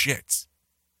two shits.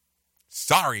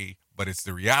 Sorry, but it's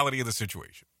the reality of the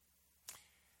situation.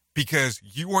 Because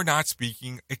you are not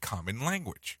speaking a common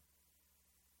language.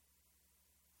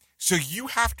 So you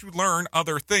have to learn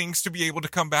other things to be able to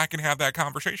come back and have that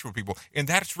conversation with people. And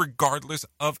that's regardless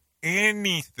of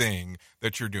anything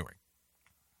that you're doing.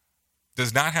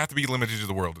 Does not have to be limited to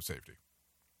the world of safety.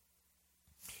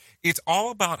 It's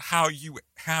all about how you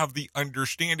have the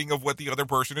understanding of what the other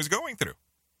person is going through.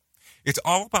 It's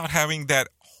all about having that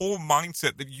whole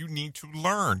mindset that you need to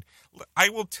learn. I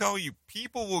will tell you,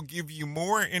 people will give you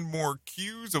more and more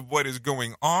cues of what is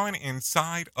going on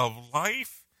inside of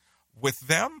life with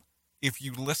them if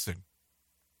you listen.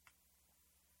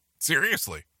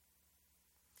 Seriously.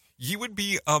 You would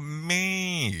be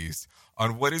amazed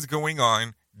on what is going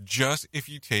on just if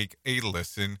you take a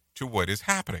listen to what is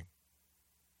happening.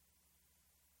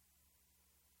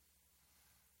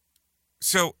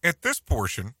 So at this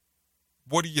portion,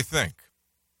 what do you think?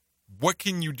 What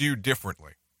can you do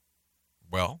differently?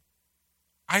 Well,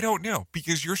 I don't know,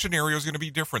 because your scenario is going to be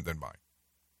different than mine.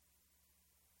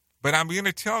 But I'm going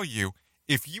to tell you,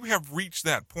 if you have reached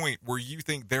that point where you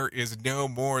think there is no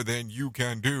more than you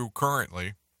can do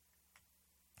currently,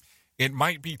 it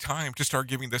might be time to start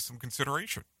giving this some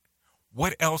consideration.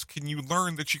 What else can you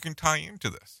learn that you can tie into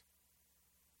this?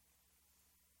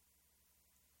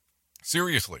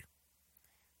 Seriously,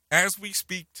 as we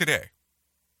speak today,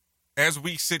 as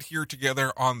we sit here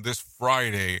together on this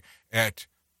Friday at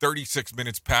 36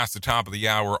 minutes past the top of the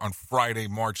hour on Friday,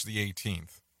 March the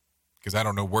 18th, because I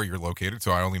don't know where you're located,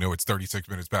 so I only know it's 36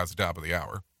 minutes past the top of the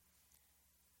hour.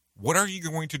 What are you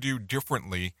going to do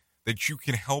differently that you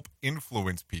can help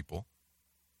influence people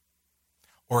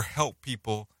or help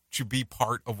people to be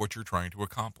part of what you're trying to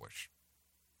accomplish?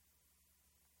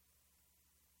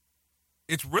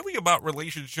 It's really about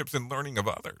relationships and learning of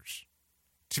others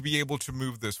to be able to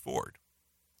move this forward,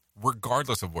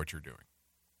 regardless of what you're doing.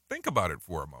 Think about it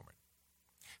for a moment.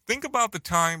 Think about the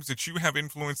times that you have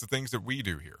influenced the things that we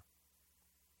do here.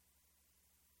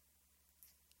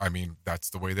 I mean, that's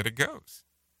the way that it goes.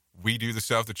 We do the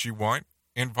stuff that you want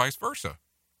and vice versa.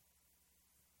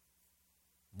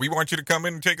 We want you to come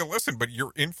in and take a listen, but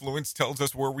your influence tells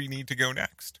us where we need to go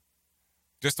next.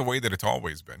 Just the way that it's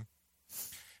always been.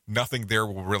 Nothing there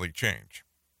will really change.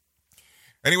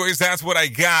 Anyways, that's what I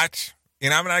got.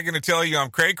 And I'm not going to tell you I'm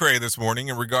cray-cray this morning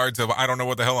in regards of I don't know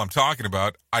what the hell I'm talking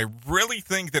about. I really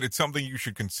think that it's something you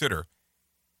should consider.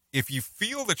 If you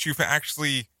feel that you've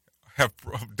actually have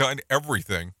done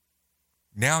everything,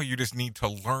 now you just need to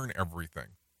learn everything.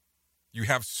 You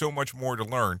have so much more to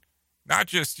learn, not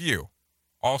just you,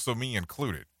 also me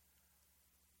included.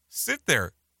 Sit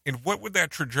there, and what would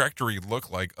that trajectory look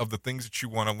like of the things that you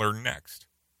want to learn next?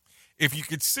 If you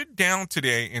could sit down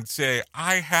today and say,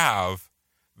 I have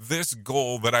this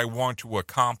goal that I want to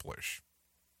accomplish,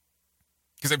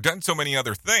 because I've done so many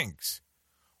other things,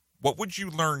 what would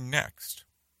you learn next?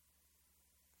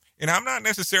 And I'm not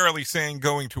necessarily saying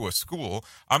going to a school.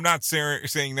 I'm not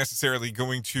saying necessarily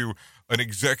going to an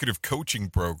executive coaching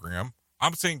program.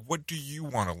 I'm saying, what do you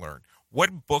want to learn?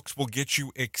 What books will get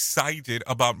you excited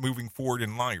about moving forward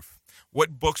in life?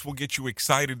 What books will get you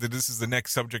excited that this is the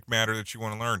next subject matter that you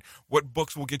want to learn? What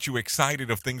books will get you excited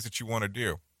of things that you want to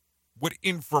do? What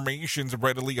information's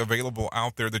readily available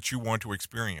out there that you want to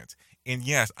experience? And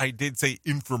yes, I did say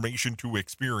information to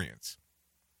experience,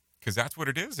 because that's what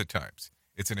it is at times.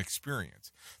 It's an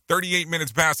experience. 38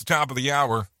 minutes past the top of the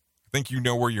hour. I think you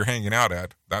know where you're hanging out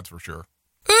at. That's for sure.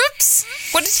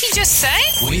 Oops! What did he just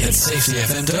say? We at Safety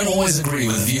FM don't always agree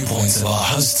with the viewpoints of our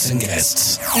hosts and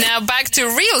guests. Now back to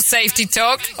real safety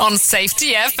talk on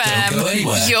Safety FM. Don't go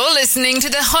anywhere. You're listening to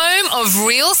the home of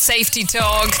real safety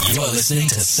talk. You are listening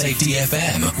to Safety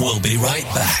FM. We'll be right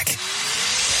back.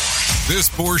 This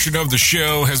portion of the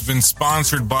show has been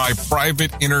sponsored by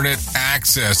Private Internet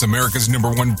Access, America's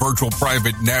 #1 virtual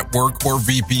private network, or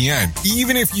VPN.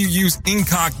 Even if you use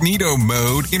incognito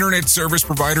mode, internet service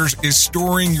providers is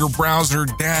storing your browser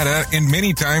data and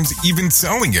many times even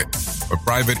selling it. But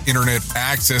Private Internet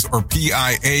Access, or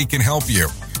PIA, can help you.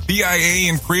 PIA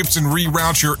encrypts and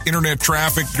reroutes your internet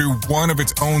traffic through one of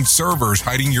its own servers,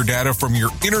 hiding your data from your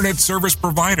internet service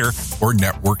provider or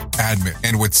network admin.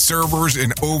 And with servers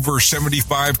in over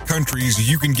 75 countries,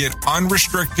 you can get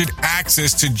unrestricted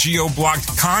access to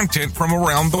geo-blocked content from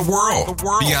around the world.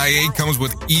 PIA comes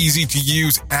with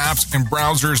easy-to-use apps and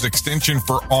browsers extension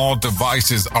for all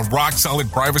devices, a rock-solid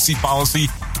privacy policy,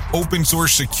 open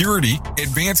source security,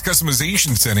 advanced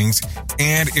customization settings,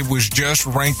 and it was just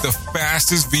ranked the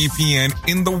fastest VPN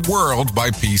in the world by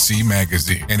PC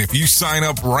Magazine. And if you sign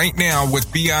up right now with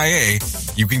PIA,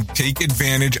 you can take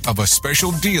advantage of a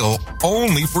special deal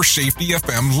only for Safety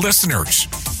FM listeners.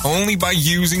 Only by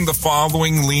using the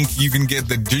following link, you can get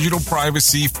the digital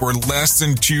privacy for less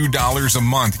than $2 a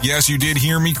month. Yes, you did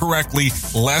hear me correctly.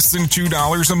 Less than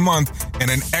 $2 a month and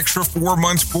an extra 4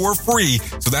 months for free.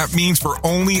 So that means for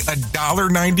only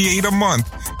 $1.98 a month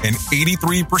and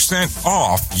 83%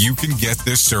 off, you can get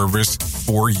this service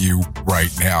for you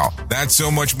right now. That's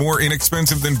so much more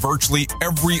inexpensive than virtually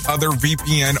every other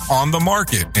VPN on the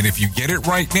market. And if you get it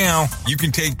right now, you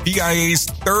can take PIA's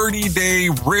 30-day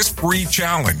risk-free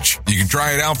challenge. You can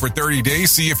try it out for 30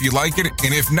 days, see if you like it,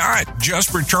 and if not,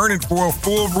 just return it for a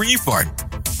full refund.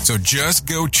 So just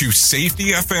go to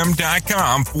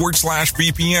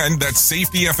safetyfm.com/VPN. That's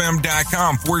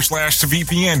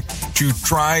safetyfm.com/VPN to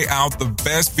try out the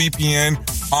best VPN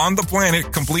on the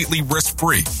planet completely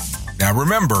risk-free. Now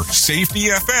remember,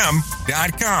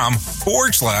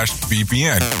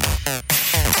 safetyfm.com/VPN.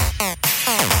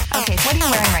 Okay, what are you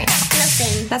wearing right now?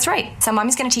 Nothing. That's right. So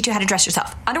mommy's going to teach you how to dress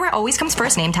yourself. Underwear always comes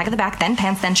first, name tag at the back, then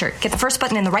pants, then shirt. Get the first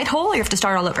button in the right hole or you have to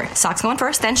start all over. Socks going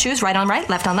first, then shoes, right on right,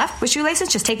 left on left. With shoelaces,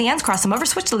 just take the ends, cross them over,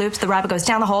 switch the loops, the rabbit goes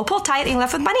down the hole, pull tight, and you're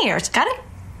left with bunny ears. Got it?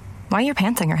 Why are your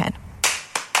pants on your head?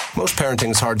 Most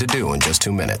parenting is hard to do in just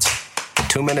 2 minutes. But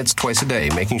 2 minutes twice a day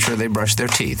making sure they brush their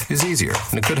teeth is easier,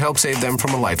 and it could help save them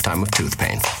from a lifetime of tooth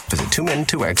pain. Visit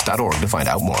 2min2x.org to find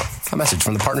out more. A message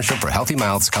from the Partnership for Healthy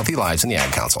Mouths, Healthy Lives, and the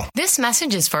Ad Council. This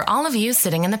message is for all of you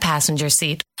sitting in the passenger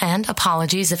seat. And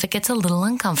apologies if it gets a little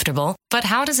uncomfortable. But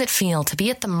how does it feel to be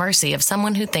at the mercy of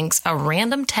someone who thinks a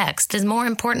random text is more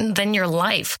important than your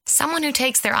life? Someone who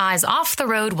takes their eyes off the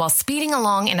road while speeding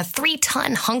along in a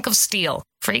 3-ton hunk of steel.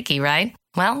 Freaky, right?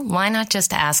 Well, why not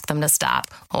just ask them to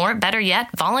stop? Or better yet,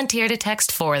 volunteer to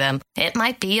text for them. It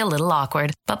might be a little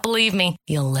awkward, but believe me,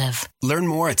 you'll live. Learn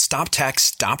more at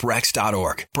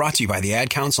StopTextStopWrecks.org. Brought to you by the Ad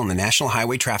Council and the National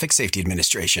Highway Traffic Safety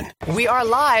Administration. We are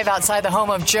live outside the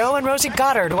home of Joe and Rosie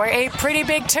Goddard, where a pretty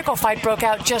big tickle fight broke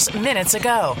out just minutes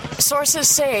ago. Sources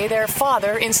say their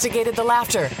father instigated the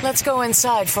laughter. Let's go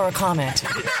inside for a comment.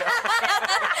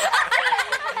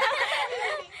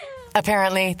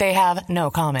 Apparently, they have no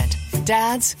comment.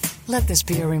 Dads, let this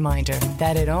be a reminder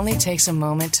that it only takes a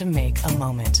moment to make a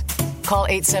moment. Call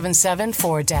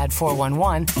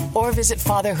 877-4DAD-411 or visit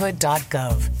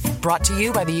fatherhood.gov. Brought to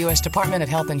you by the U.S. Department of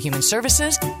Health and Human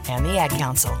Services and the Ad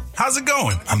Council. How's it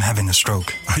going? I'm having a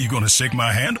stroke. Are you going to shake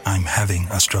my hand? I'm having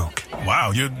a stroke. Wow,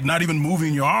 you're not even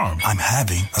moving your arm. I'm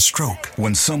having a stroke.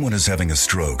 When someone is having a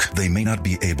stroke, they may not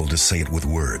be able to say it with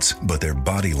words, but their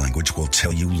body language will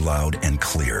tell you loud and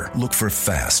clear. Look for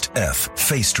FAST. F,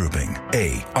 face drooping.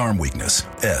 A, arm weakness.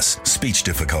 S, speech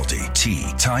difficulty.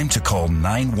 T, time to call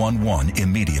 911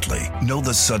 immediately. Know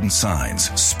the sudden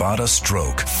signs. Spot a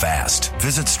stroke fast.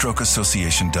 Visit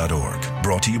strokeassociation.org.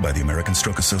 Brought to you by the American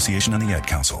Stroke Association and the Ad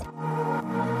Council.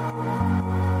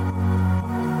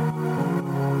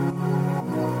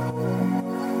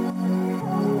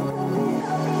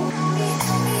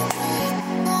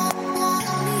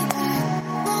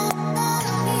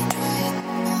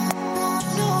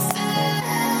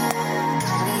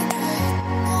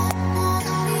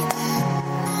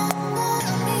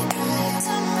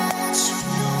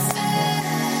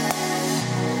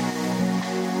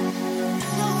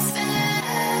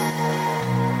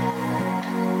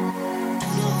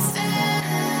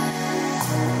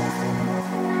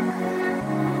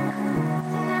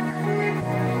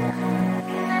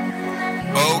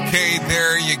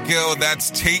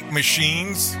 That's Tape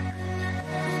Machines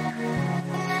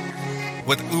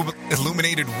with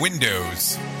illuminated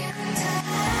windows.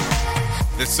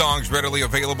 This song's readily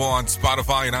available on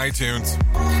Spotify and iTunes.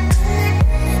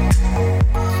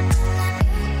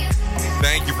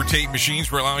 Thank you for Tape Machines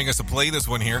for allowing us to play this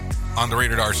one here on the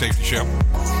Rated R Safety Show.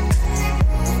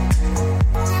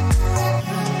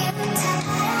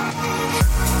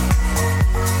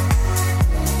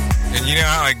 And you know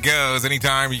how it goes.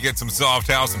 Anytime you get some soft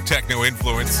house, some techno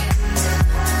influence,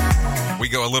 we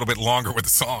go a little bit longer with the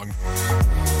song.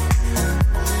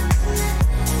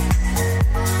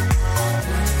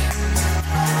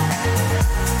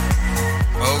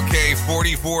 Okay,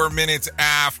 44 minutes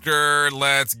after,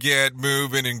 let's get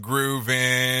moving and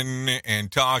grooving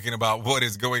and talking about what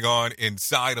is going on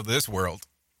inside of this world.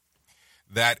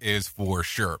 That is for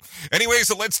sure. Anyway,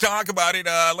 so let's talk about it.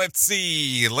 Let's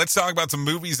see. Let's talk about some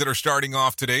movies that are starting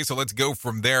off today. So let's go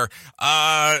from there.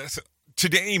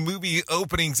 Today, movie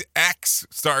openings X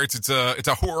starts. It's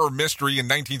a horror mystery. In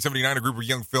 1979, a group of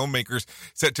young filmmakers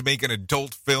set to make an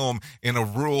adult film in a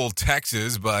rural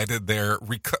Texas, but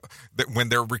when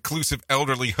their reclusive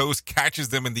elderly host catches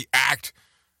them in the act,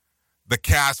 the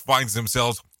cast finds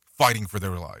themselves fighting for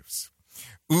their lives.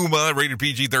 Uma, rated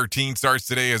PG-13, starts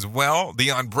today as well. The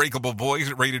Unbreakable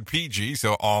Boys, rated PG,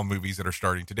 so all movies that are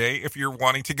starting today if you're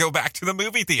wanting to go back to the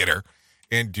movie theater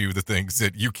and do the things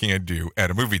that you can do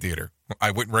at a movie theater.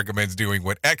 I wouldn't recommend doing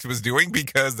what X was doing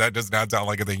because that does not sound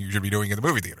like a thing you should be doing in the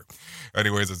movie theater.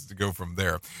 Anyways, let's go from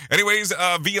there. Anyways,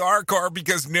 VR car,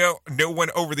 because no one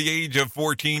over the age of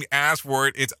 14 asked for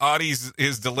it. It's Audi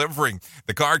is delivering.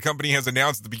 The car company has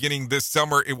announced at the beginning this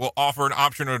summer it will offer an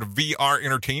option of VR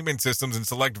entertainment systems in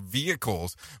select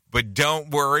vehicles. But don't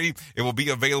worry, it will be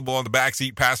available on the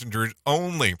backseat passengers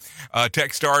only.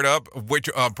 Tech startup, which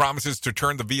promises to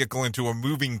turn the vehicle into a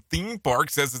moving theme park,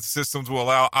 says that the systems will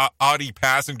allow Audi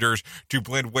passengers to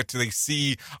blend what they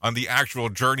see on the actual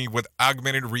journey with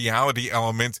augmented reality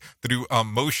elements through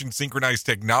motion synchronized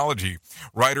technology.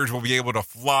 Riders will be able to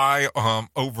fly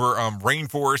over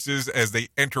rainforests as they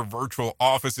enter virtual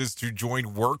offices to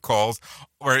join work calls,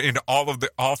 or in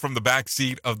all from the back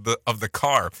seat of the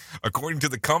car. According to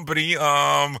the company,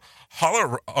 Holoride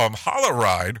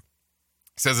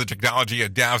says the technology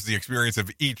adapts the experience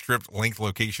of each trip length,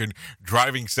 location,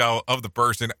 driving style of the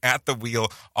person at the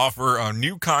wheel, offer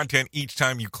new content each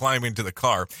time you climb into the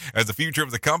car. As the future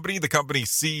of the company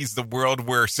sees the world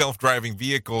where self-driving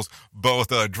vehicles, both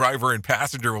driver and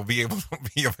passenger, will be able to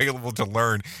be available to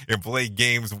learn and play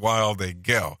games while they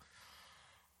go.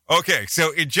 Okay,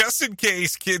 so just in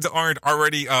case kids aren't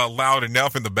already loud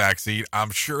enough in the backseat, I'm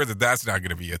sure that that's not going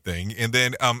to be a thing. And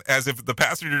then as if the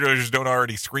passengers don't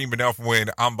already scream enough when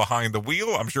I'm behind the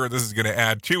wheel, I'm sure this is going to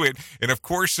add to it. And of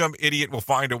course, some idiot will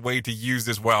find a way to use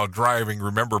this while driving.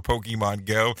 Remember Pokemon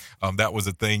Go? That was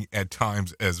a thing at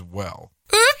times as well.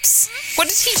 Oops! What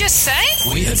did he just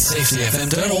say? We at Safety FM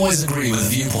don't always agree with the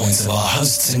viewpoints of our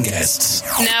hosts and guests.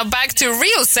 Now back to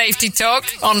real safety talk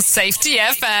on Safety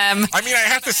FM. I mean, I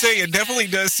have to say, it definitely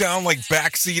does sound like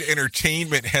backseat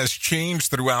entertainment has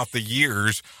changed throughout the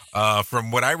years.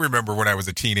 From what I remember when I was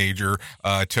a teenager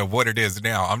to what it is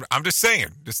now. I'm just saying,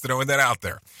 just throwing that out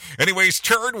there. Anyways,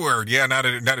 turd word. Yeah, not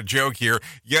a joke here.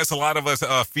 Yes, a lot of us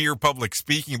fear public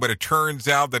speaking, but it turns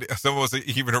out that some of us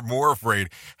even are more afraid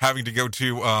having to go to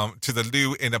the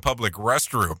loo in a public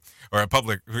restroom or a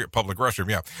public restroom.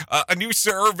 Yeah, a new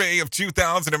survey of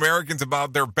 2,000 Americans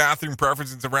about their bathroom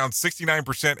preferences. Around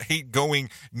 69% hate going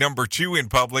number 2 in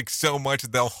public so much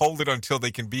that they'll hold it until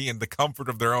they can be in the comfort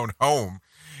of their own home.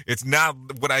 It's not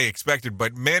what I expected,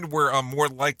 but men were more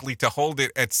likely to hold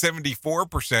it at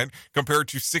 74% compared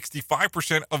to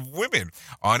 65% of women.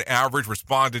 On average,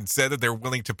 respondents said that they're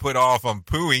willing to put off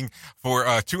pooing for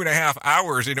 2.5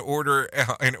 hours in order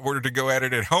to go at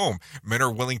it at home. Men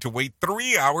are willing to wait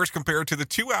 3 hours compared to the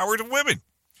 2 hours of women.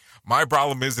 My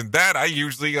problem isn't that. I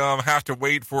usually have to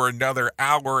wait for another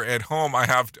hour at home. I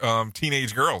have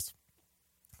teenage girls.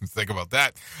 Think about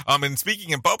that. And speaking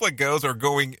in public goes or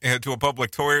going to a public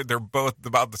toilet, they're both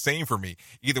about the same for me.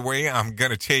 Either way, I'm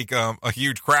going to take a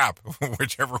huge crap,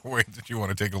 whichever way that you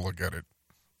want to take a look at it.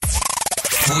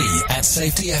 We at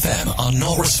Safety FM are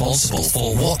not responsible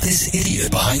for what this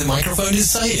idiot behind the microphone is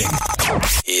saying.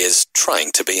 He is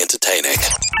trying to be entertaining.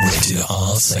 Rated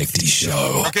R Safety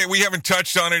Show. Okay, we haven't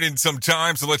touched on it in some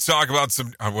time, so let's talk about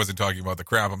some... I wasn't talking about the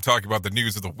crap. I'm talking about the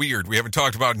news of the weird. We haven't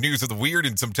talked about news of the weird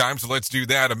in some time, so let's do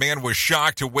that. A man was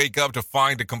shocked to wake up to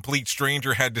find a complete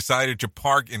stranger had decided to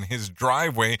park in his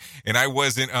driveway, and I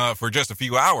wasn't for just a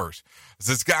few hours.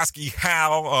 Ziskoski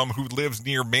Hal, who lives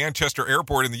near Manchester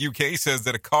Airport in the UK, says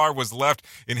that a car was left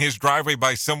in his driveway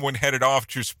by someone headed off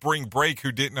to spring break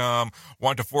who didn't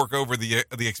want to fork over the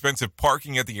expensive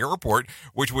parking at the airport,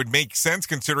 which would make sense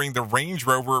considering the Range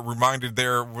Rover remained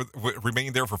there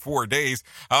for 4 days.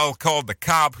 Hal called the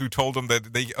cop, who told him that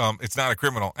it's not a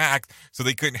criminal act, so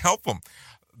they couldn't help him.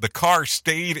 The car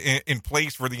stayed in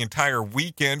place for the entire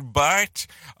weekend, but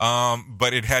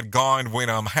it had gone when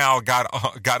Hal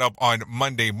got up on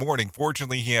Monday morning.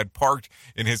 Fortunately, he had parked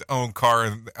in his own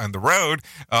car on the road.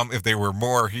 If they were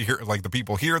more here, like the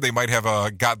people here, they might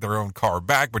have got their own car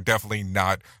back, but definitely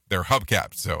not their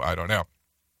hubcaps. So I don't know.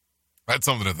 That's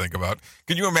something to think about.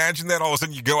 Can you imagine that all of a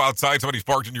sudden you go outside, somebody's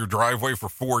parked in your driveway for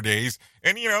 4 days,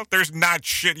 and there's not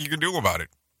shit you can do about it?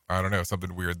 I don't know,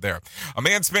 something weird there. A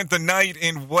man spent the night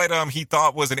in what he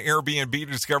thought was an Airbnb to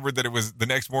discover that it was the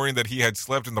next morning that he had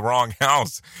slept in the wrong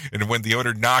house. And when the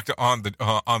owner knocked on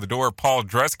the door, Paul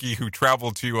Dresky, who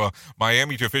traveled to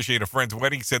Miami to officiate a friend's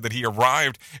wedding, said that he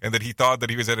arrived and that he thought that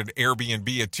he was at an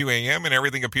Airbnb at 2 a.m. and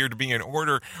everything appeared to be in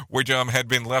order, which had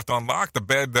been left unlocked. The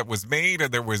bed that was made,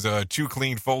 and there was 2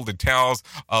 clean folded towels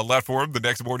left for him. The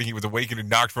next morning, he was awakened and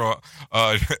knocked from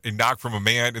a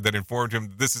man that informed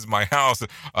him, "This is my house.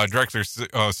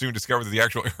 Drexler soon discovered that the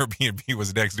actual Airbnb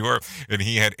was next door, and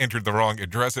he had entered the wrong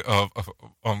address of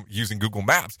using Google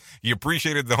Maps. He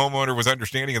appreciated the homeowner was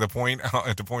understanding of the point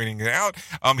to pointing it out.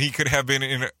 He could have been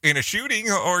in a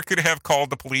shooting, or could have called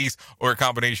the police, or a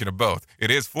combination of both.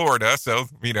 It is Florida, so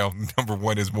number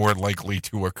one is more likely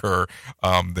to occur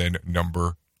than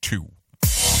number two.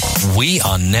 We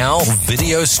are now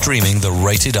video streaming the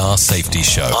Rated R Safety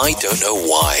Show. I don't know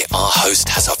why our host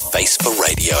has a face for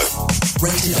radio.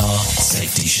 Rated R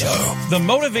Safety Show. The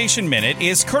Motivation Minute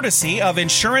is courtesy of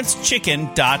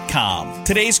InsuranceChicken.com.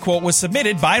 Today's quote was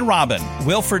submitted by Robin.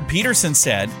 Wilford Peterson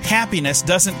said, "Happiness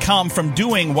doesn't come from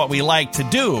doing what we like to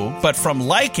do, but from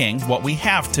liking what we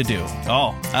have to do."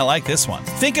 Oh, I like this one.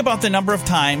 Think about the number of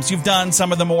times you've done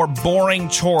some of the more boring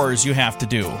chores you have to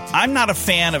do. I'm not a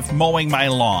fan of mowing my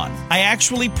lawn. I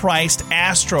actually priced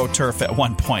AstroTurf at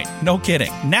one point. No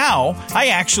kidding. Now, I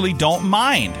actually don't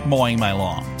mind mowing my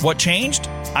lawn. What changed?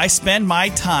 I spend my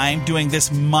time doing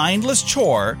this mindless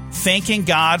chore, thanking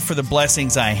God for the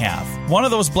blessings I have. One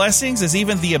of those blessings is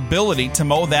even the ability to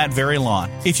mow that very lawn.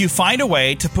 If you find a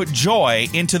way to put joy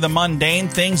into the mundane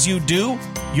things you do,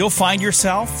 you'll find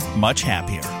yourself much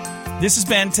happier. This has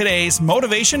been today's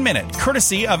Motivation Minute,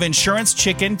 courtesy of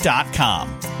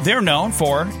InsuranceChicken.com. They're known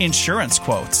for insurance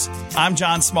quotes. I'm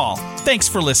John Small. Thanks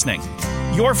for listening.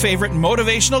 Your favorite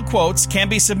motivational quotes can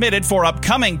be submitted for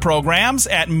upcoming programs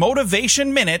at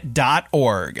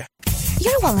motivationminute.org.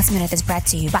 Your Wellness Minute is brought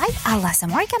to you by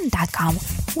AlasaMorgan.com.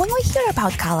 When we hear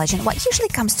about collagen, what usually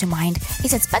comes to mind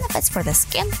is its benefits for the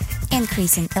skin,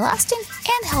 increasing elastin,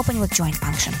 and helping with joint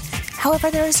function. However,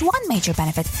 there is one major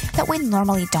benefit that we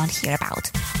normally don't hear about.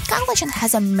 Collagen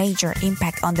has a major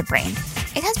impact on the brain.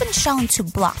 It has been shown to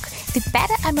block the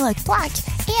beta-amyloid plaque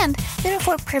and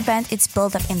therefore prevent its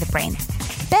buildup in the brain.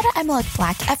 Beta-amyloid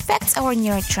plaque affects our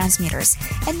neurotransmitters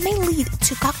and may lead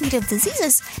to cognitive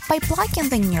diseases by blocking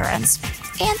the neurons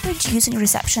and reducing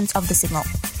receptions of the signal.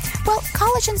 Well,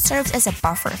 collagen serves as a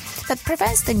buffer that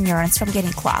prevents the neurons from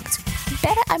getting clogged.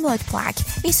 Beta-amyloid plaque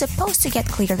is supposed to get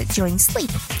cleared during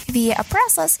sleep via a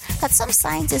process that some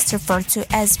scientists refer to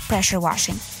as pressure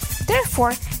washing.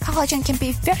 Therefore, collagen can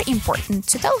be very important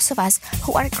to those of us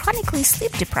who are chronically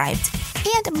sleep deprived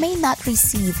and may not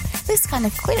receive this kind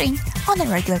of clearing on a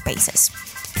regular basis.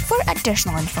 For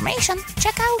additional information,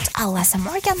 check out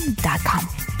alasamorgan.com.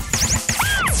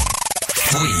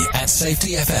 We at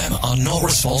Safety FM are not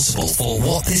responsible for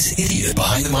what this idiot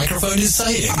behind the microphone is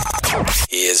saying.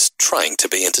 He is trying to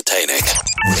be entertaining.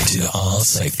 Rated R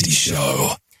Safety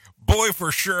Show. Boy,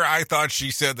 for sure, I thought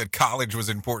she said that college was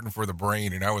important for the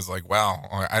brain, and I was like, wow,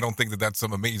 I don't think that that's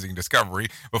some amazing discovery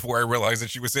before I realized that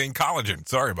she was saying collagen.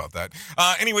 Sorry about that.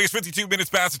 Anyways, 52 minutes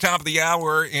past the top of the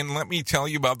hour, and let me tell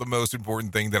you about the most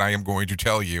important thing that I am going to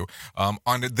tell you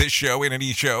on this show and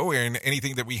any show and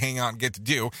anything that we hang out and get to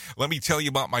do. Let me tell you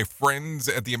about my friends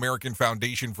at the American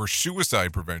Foundation for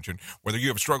Suicide Prevention. Whether you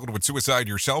have struggled with suicide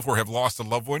yourself or have lost a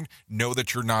loved one, know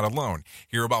that you're not alone.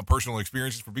 Hear about personal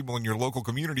experiences from people in your local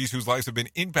communities whose lives have been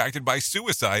impacted by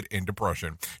suicide and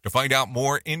depression. To find out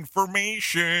more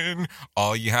information,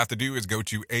 all you have to do is go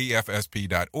to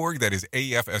afsp.org. That is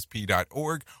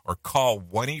afsp.org, or call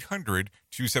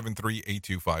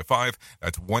 1-800-273-8255.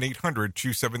 That's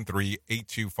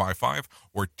 1-800-273-8255,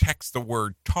 or text the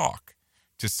word TALK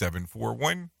to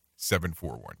 741-741.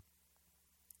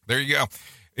 There you go.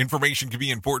 Information can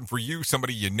be important for you,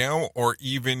 somebody you know, or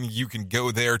even you can go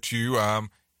there to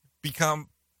become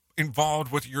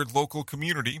involved with your local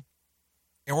community,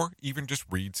 or even just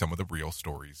read some of the real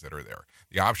stories that are there.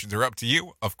 The options are up to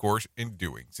you, of course, in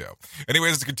doing so.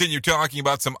 Anyways, let's continue talking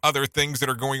about some other things that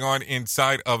are going on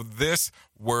inside of this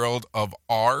world of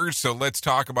ours. So let's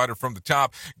talk about it from the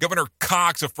top. Governor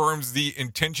Cox affirms the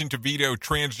intention to veto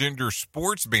transgender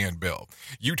sports ban bill.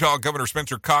 Utah Governor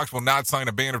Spencer Cox will not sign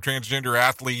a ban of transgender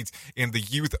athletes in the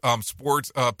youth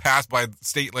sports passed by the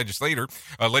state legislature.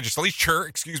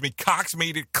 Cox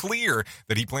made it clear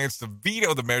that he plans to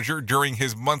veto the measure during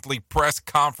his monthly press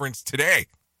conference today.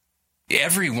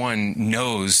 Everyone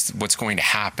knows what's going to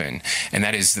happen, and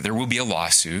that is that there will be a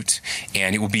lawsuit,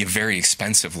 and it will be a very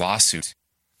expensive lawsuit.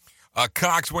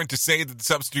 Cox went to say that the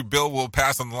substitute bill will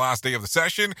pass on the last day of the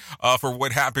session for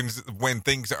what happens when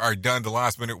things are done the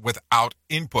last minute without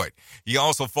input. He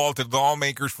also faulted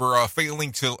lawmakers for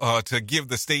failing to give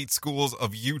the State Schools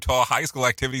of Utah High School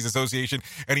Activities Association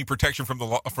any protection from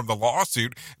the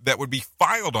lawsuit that would be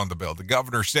filed on the bill. The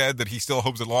governor said that he still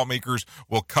hopes that lawmakers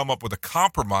will come up with a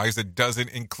compromise that doesn't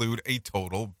include a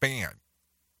total ban.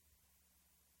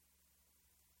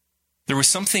 There was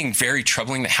something very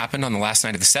troubling that happened on the last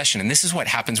night of the session, and this is what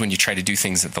happens when you try to do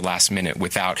things at the last minute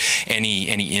without any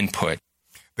input.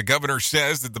 The governor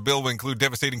says that the bill will include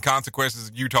devastating consequences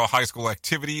in Utah high school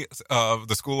activities of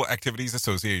the School Activities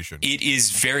Association. It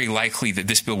is very likely that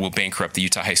this bill will bankrupt the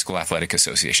Utah High School Athletic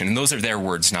Association, and those are their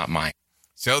words, not mine.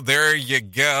 So there you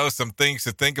go. Some things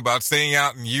to think about. Staying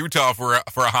out in Utah for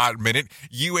a hot minute.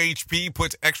 UHP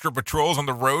puts extra patrols on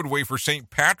the roadway for St.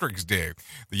 Patrick's Day.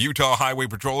 The Utah Highway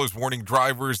Patrol is warning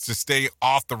drivers to stay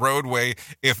off the roadway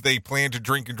if they plan to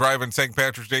drink and drive on St.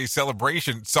 Patrick's Day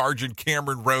celebration. Sergeant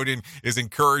Cameron Roden is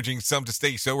encouraging some to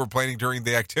stay sober planning during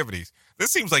the activities.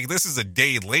 This seems like this is a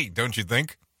day late, don't you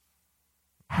think?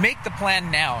 Make the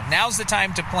plan now. Now's the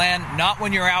time to plan, not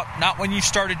when you're out, not when you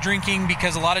started drinking,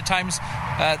 because a lot of times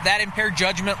that impaired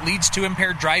judgment leads to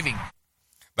impaired driving.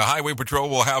 The Highway Patrol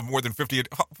will have more than 50...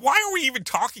 Why are we even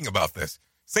talking about this?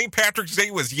 St. Patrick's Day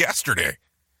was yesterday.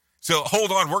 So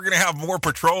hold on, we're going to have more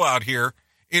patrol out here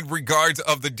in regards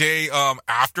of the day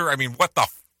after. I mean, what the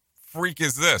freak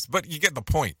is this? But you get the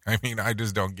point. I mean, I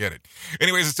just don't get it.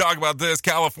 Anyways, let's talk about this.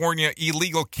 California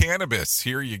illegal cannabis.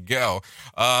 Here you go.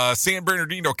 San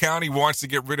Bernardino County wants to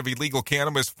get rid of illegal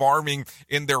cannabis farming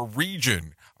in their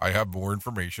region. I have more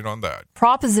information on that.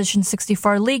 Proposition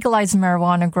 64 legalized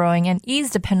marijuana growing and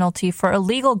eased the penalty for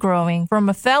illegal growing from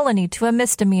a felony to a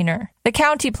misdemeanor. The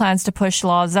county plans to push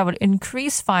laws that would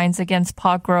increase fines against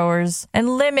pot growers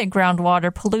and limit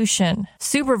groundwater pollution.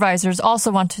 Supervisors also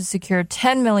want to secure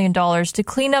 $10 million to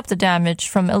clean up the damage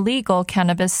from illegal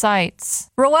cannabis sites.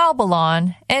 Roel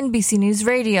Balan, NBC News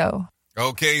Radio.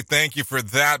 Okay, thank you for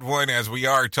that one. As we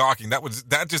are talking,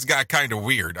 that just got kind of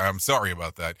weird. I'm sorry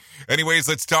about that. Anyways,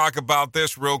 let's talk about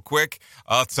this real quick.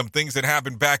 Some things that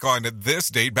happened back on this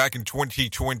date, back in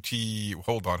 2020.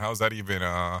 Hold on, how's that even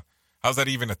a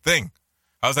thing?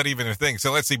 How's that even a thing?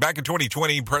 So let's see. Back in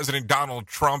 2020, President Donald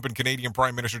Trump and Canadian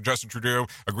Prime Minister Justin Trudeau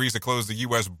agrees to close the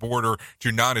U.S. border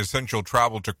to non-essential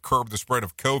travel to curb the spread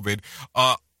of COVID.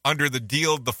 Under the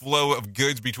deal, the flow of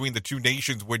goods between the two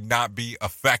nations would not be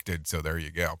affected. So there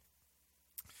you go.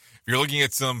 If you're looking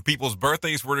at some people's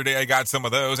birthdays for today, I got some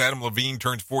of those. Adam Levine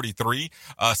turns 43,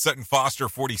 Sutton Foster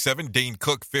 47, Dane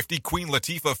Cook 50, Queen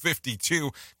Latifah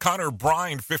 52, Connor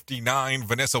Bryan 59,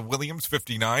 Vanessa Williams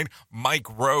 59, Mike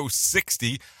Rowe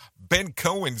 60, Ben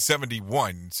Cohen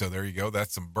 71. So there you go.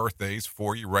 That's some birthdays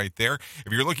for you right there.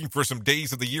 If you're looking for some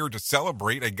days of the year to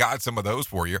celebrate, I got some of those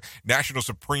for you. National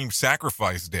Supreme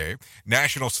Sacrifice Day,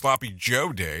 National Sloppy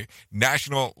Joe Day,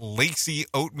 National Lacy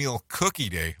Oatmeal Cookie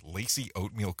Day,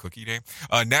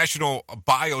 National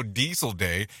Biodiesel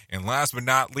Day, and last but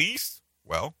not least,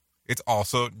 well, it's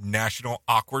also National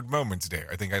Awkward Moments Day.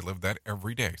 I think I live that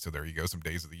every day. So there you go, some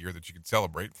days of the year that you can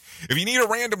celebrate. If you need a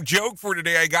random joke for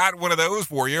today, I got one of those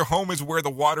for you. Home is where the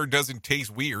water doesn't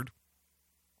taste weird.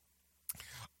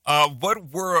 What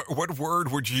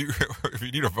word would you, if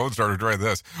you need a phone starter, try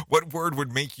this. What word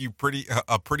would make you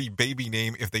a pretty baby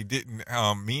name if they didn't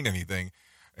mean anything?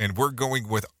 And we're going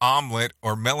with omelet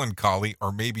or melancholy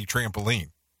or maybe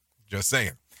trampoline. Just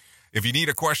saying. If you need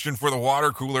a question for the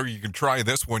water cooler, you can try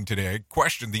this one today.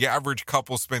 Question: the average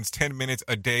couple spends 10 minutes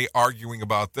a day arguing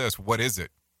about this. What is it?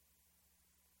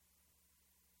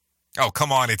 Oh,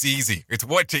 come on. It's easy. It's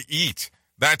what to eat.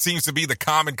 That seems to be the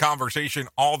common conversation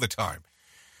all the time.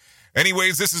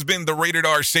 Anyways, this has been the Rated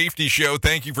R Safety Show.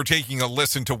 Thank you for taking a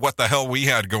listen to what the hell we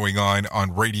had going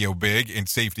on Radio Big and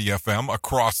Safety FM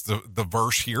across the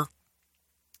verse here.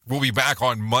 We'll be back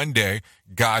on Monday,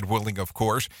 God willing, of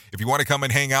course. If you want to come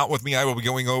and hang out with me, I will be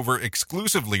going over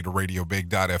exclusively to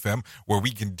radiobig.fm, where we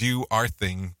can do our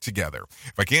thing together.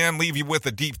 If I can leave you with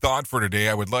a deep thought for today,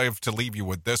 I would love to leave you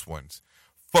with this one.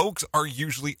 Folks are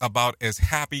usually about as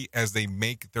happy as they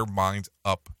make their minds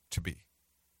up to be.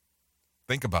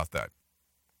 Think about that.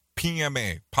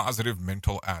 PMA, positive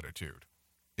mental attitude.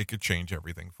 It could change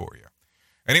everything for you.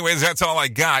 Anyways, that's all I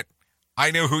got. I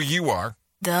know who you are.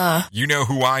 Duh. You know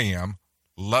who I am.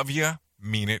 Love you,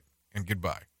 mean it, and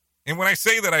goodbye. And when I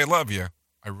say that I love you,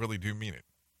 I really do mean it.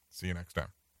 See you next time.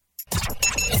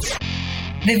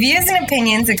 The views and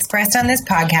opinions expressed on this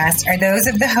podcast are those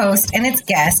of the host and its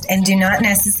guest and do not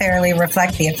necessarily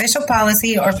reflect the official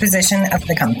policy or position of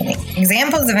the company.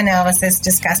 Examples of analysis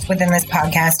discussed within this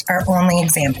podcast are only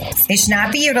examples. They should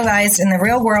not be utilized in the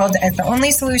real world as the only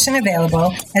solution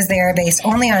available, as they are based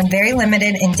only on very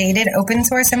limited and dated open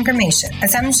source information.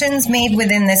 Assumptions made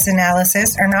within this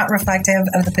analysis are not reflective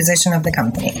of the position of the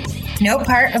company. No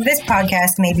part of this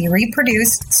podcast may be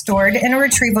reproduced, stored in a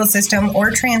retrieval system, or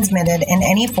transmitted in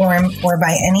any form or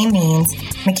by any means,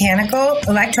 mechanical,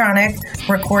 electronic,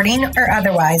 recording, or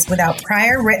otherwise, without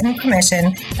prior written permission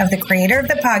of the creator of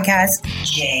the podcast,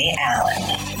 Jay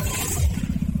Allen.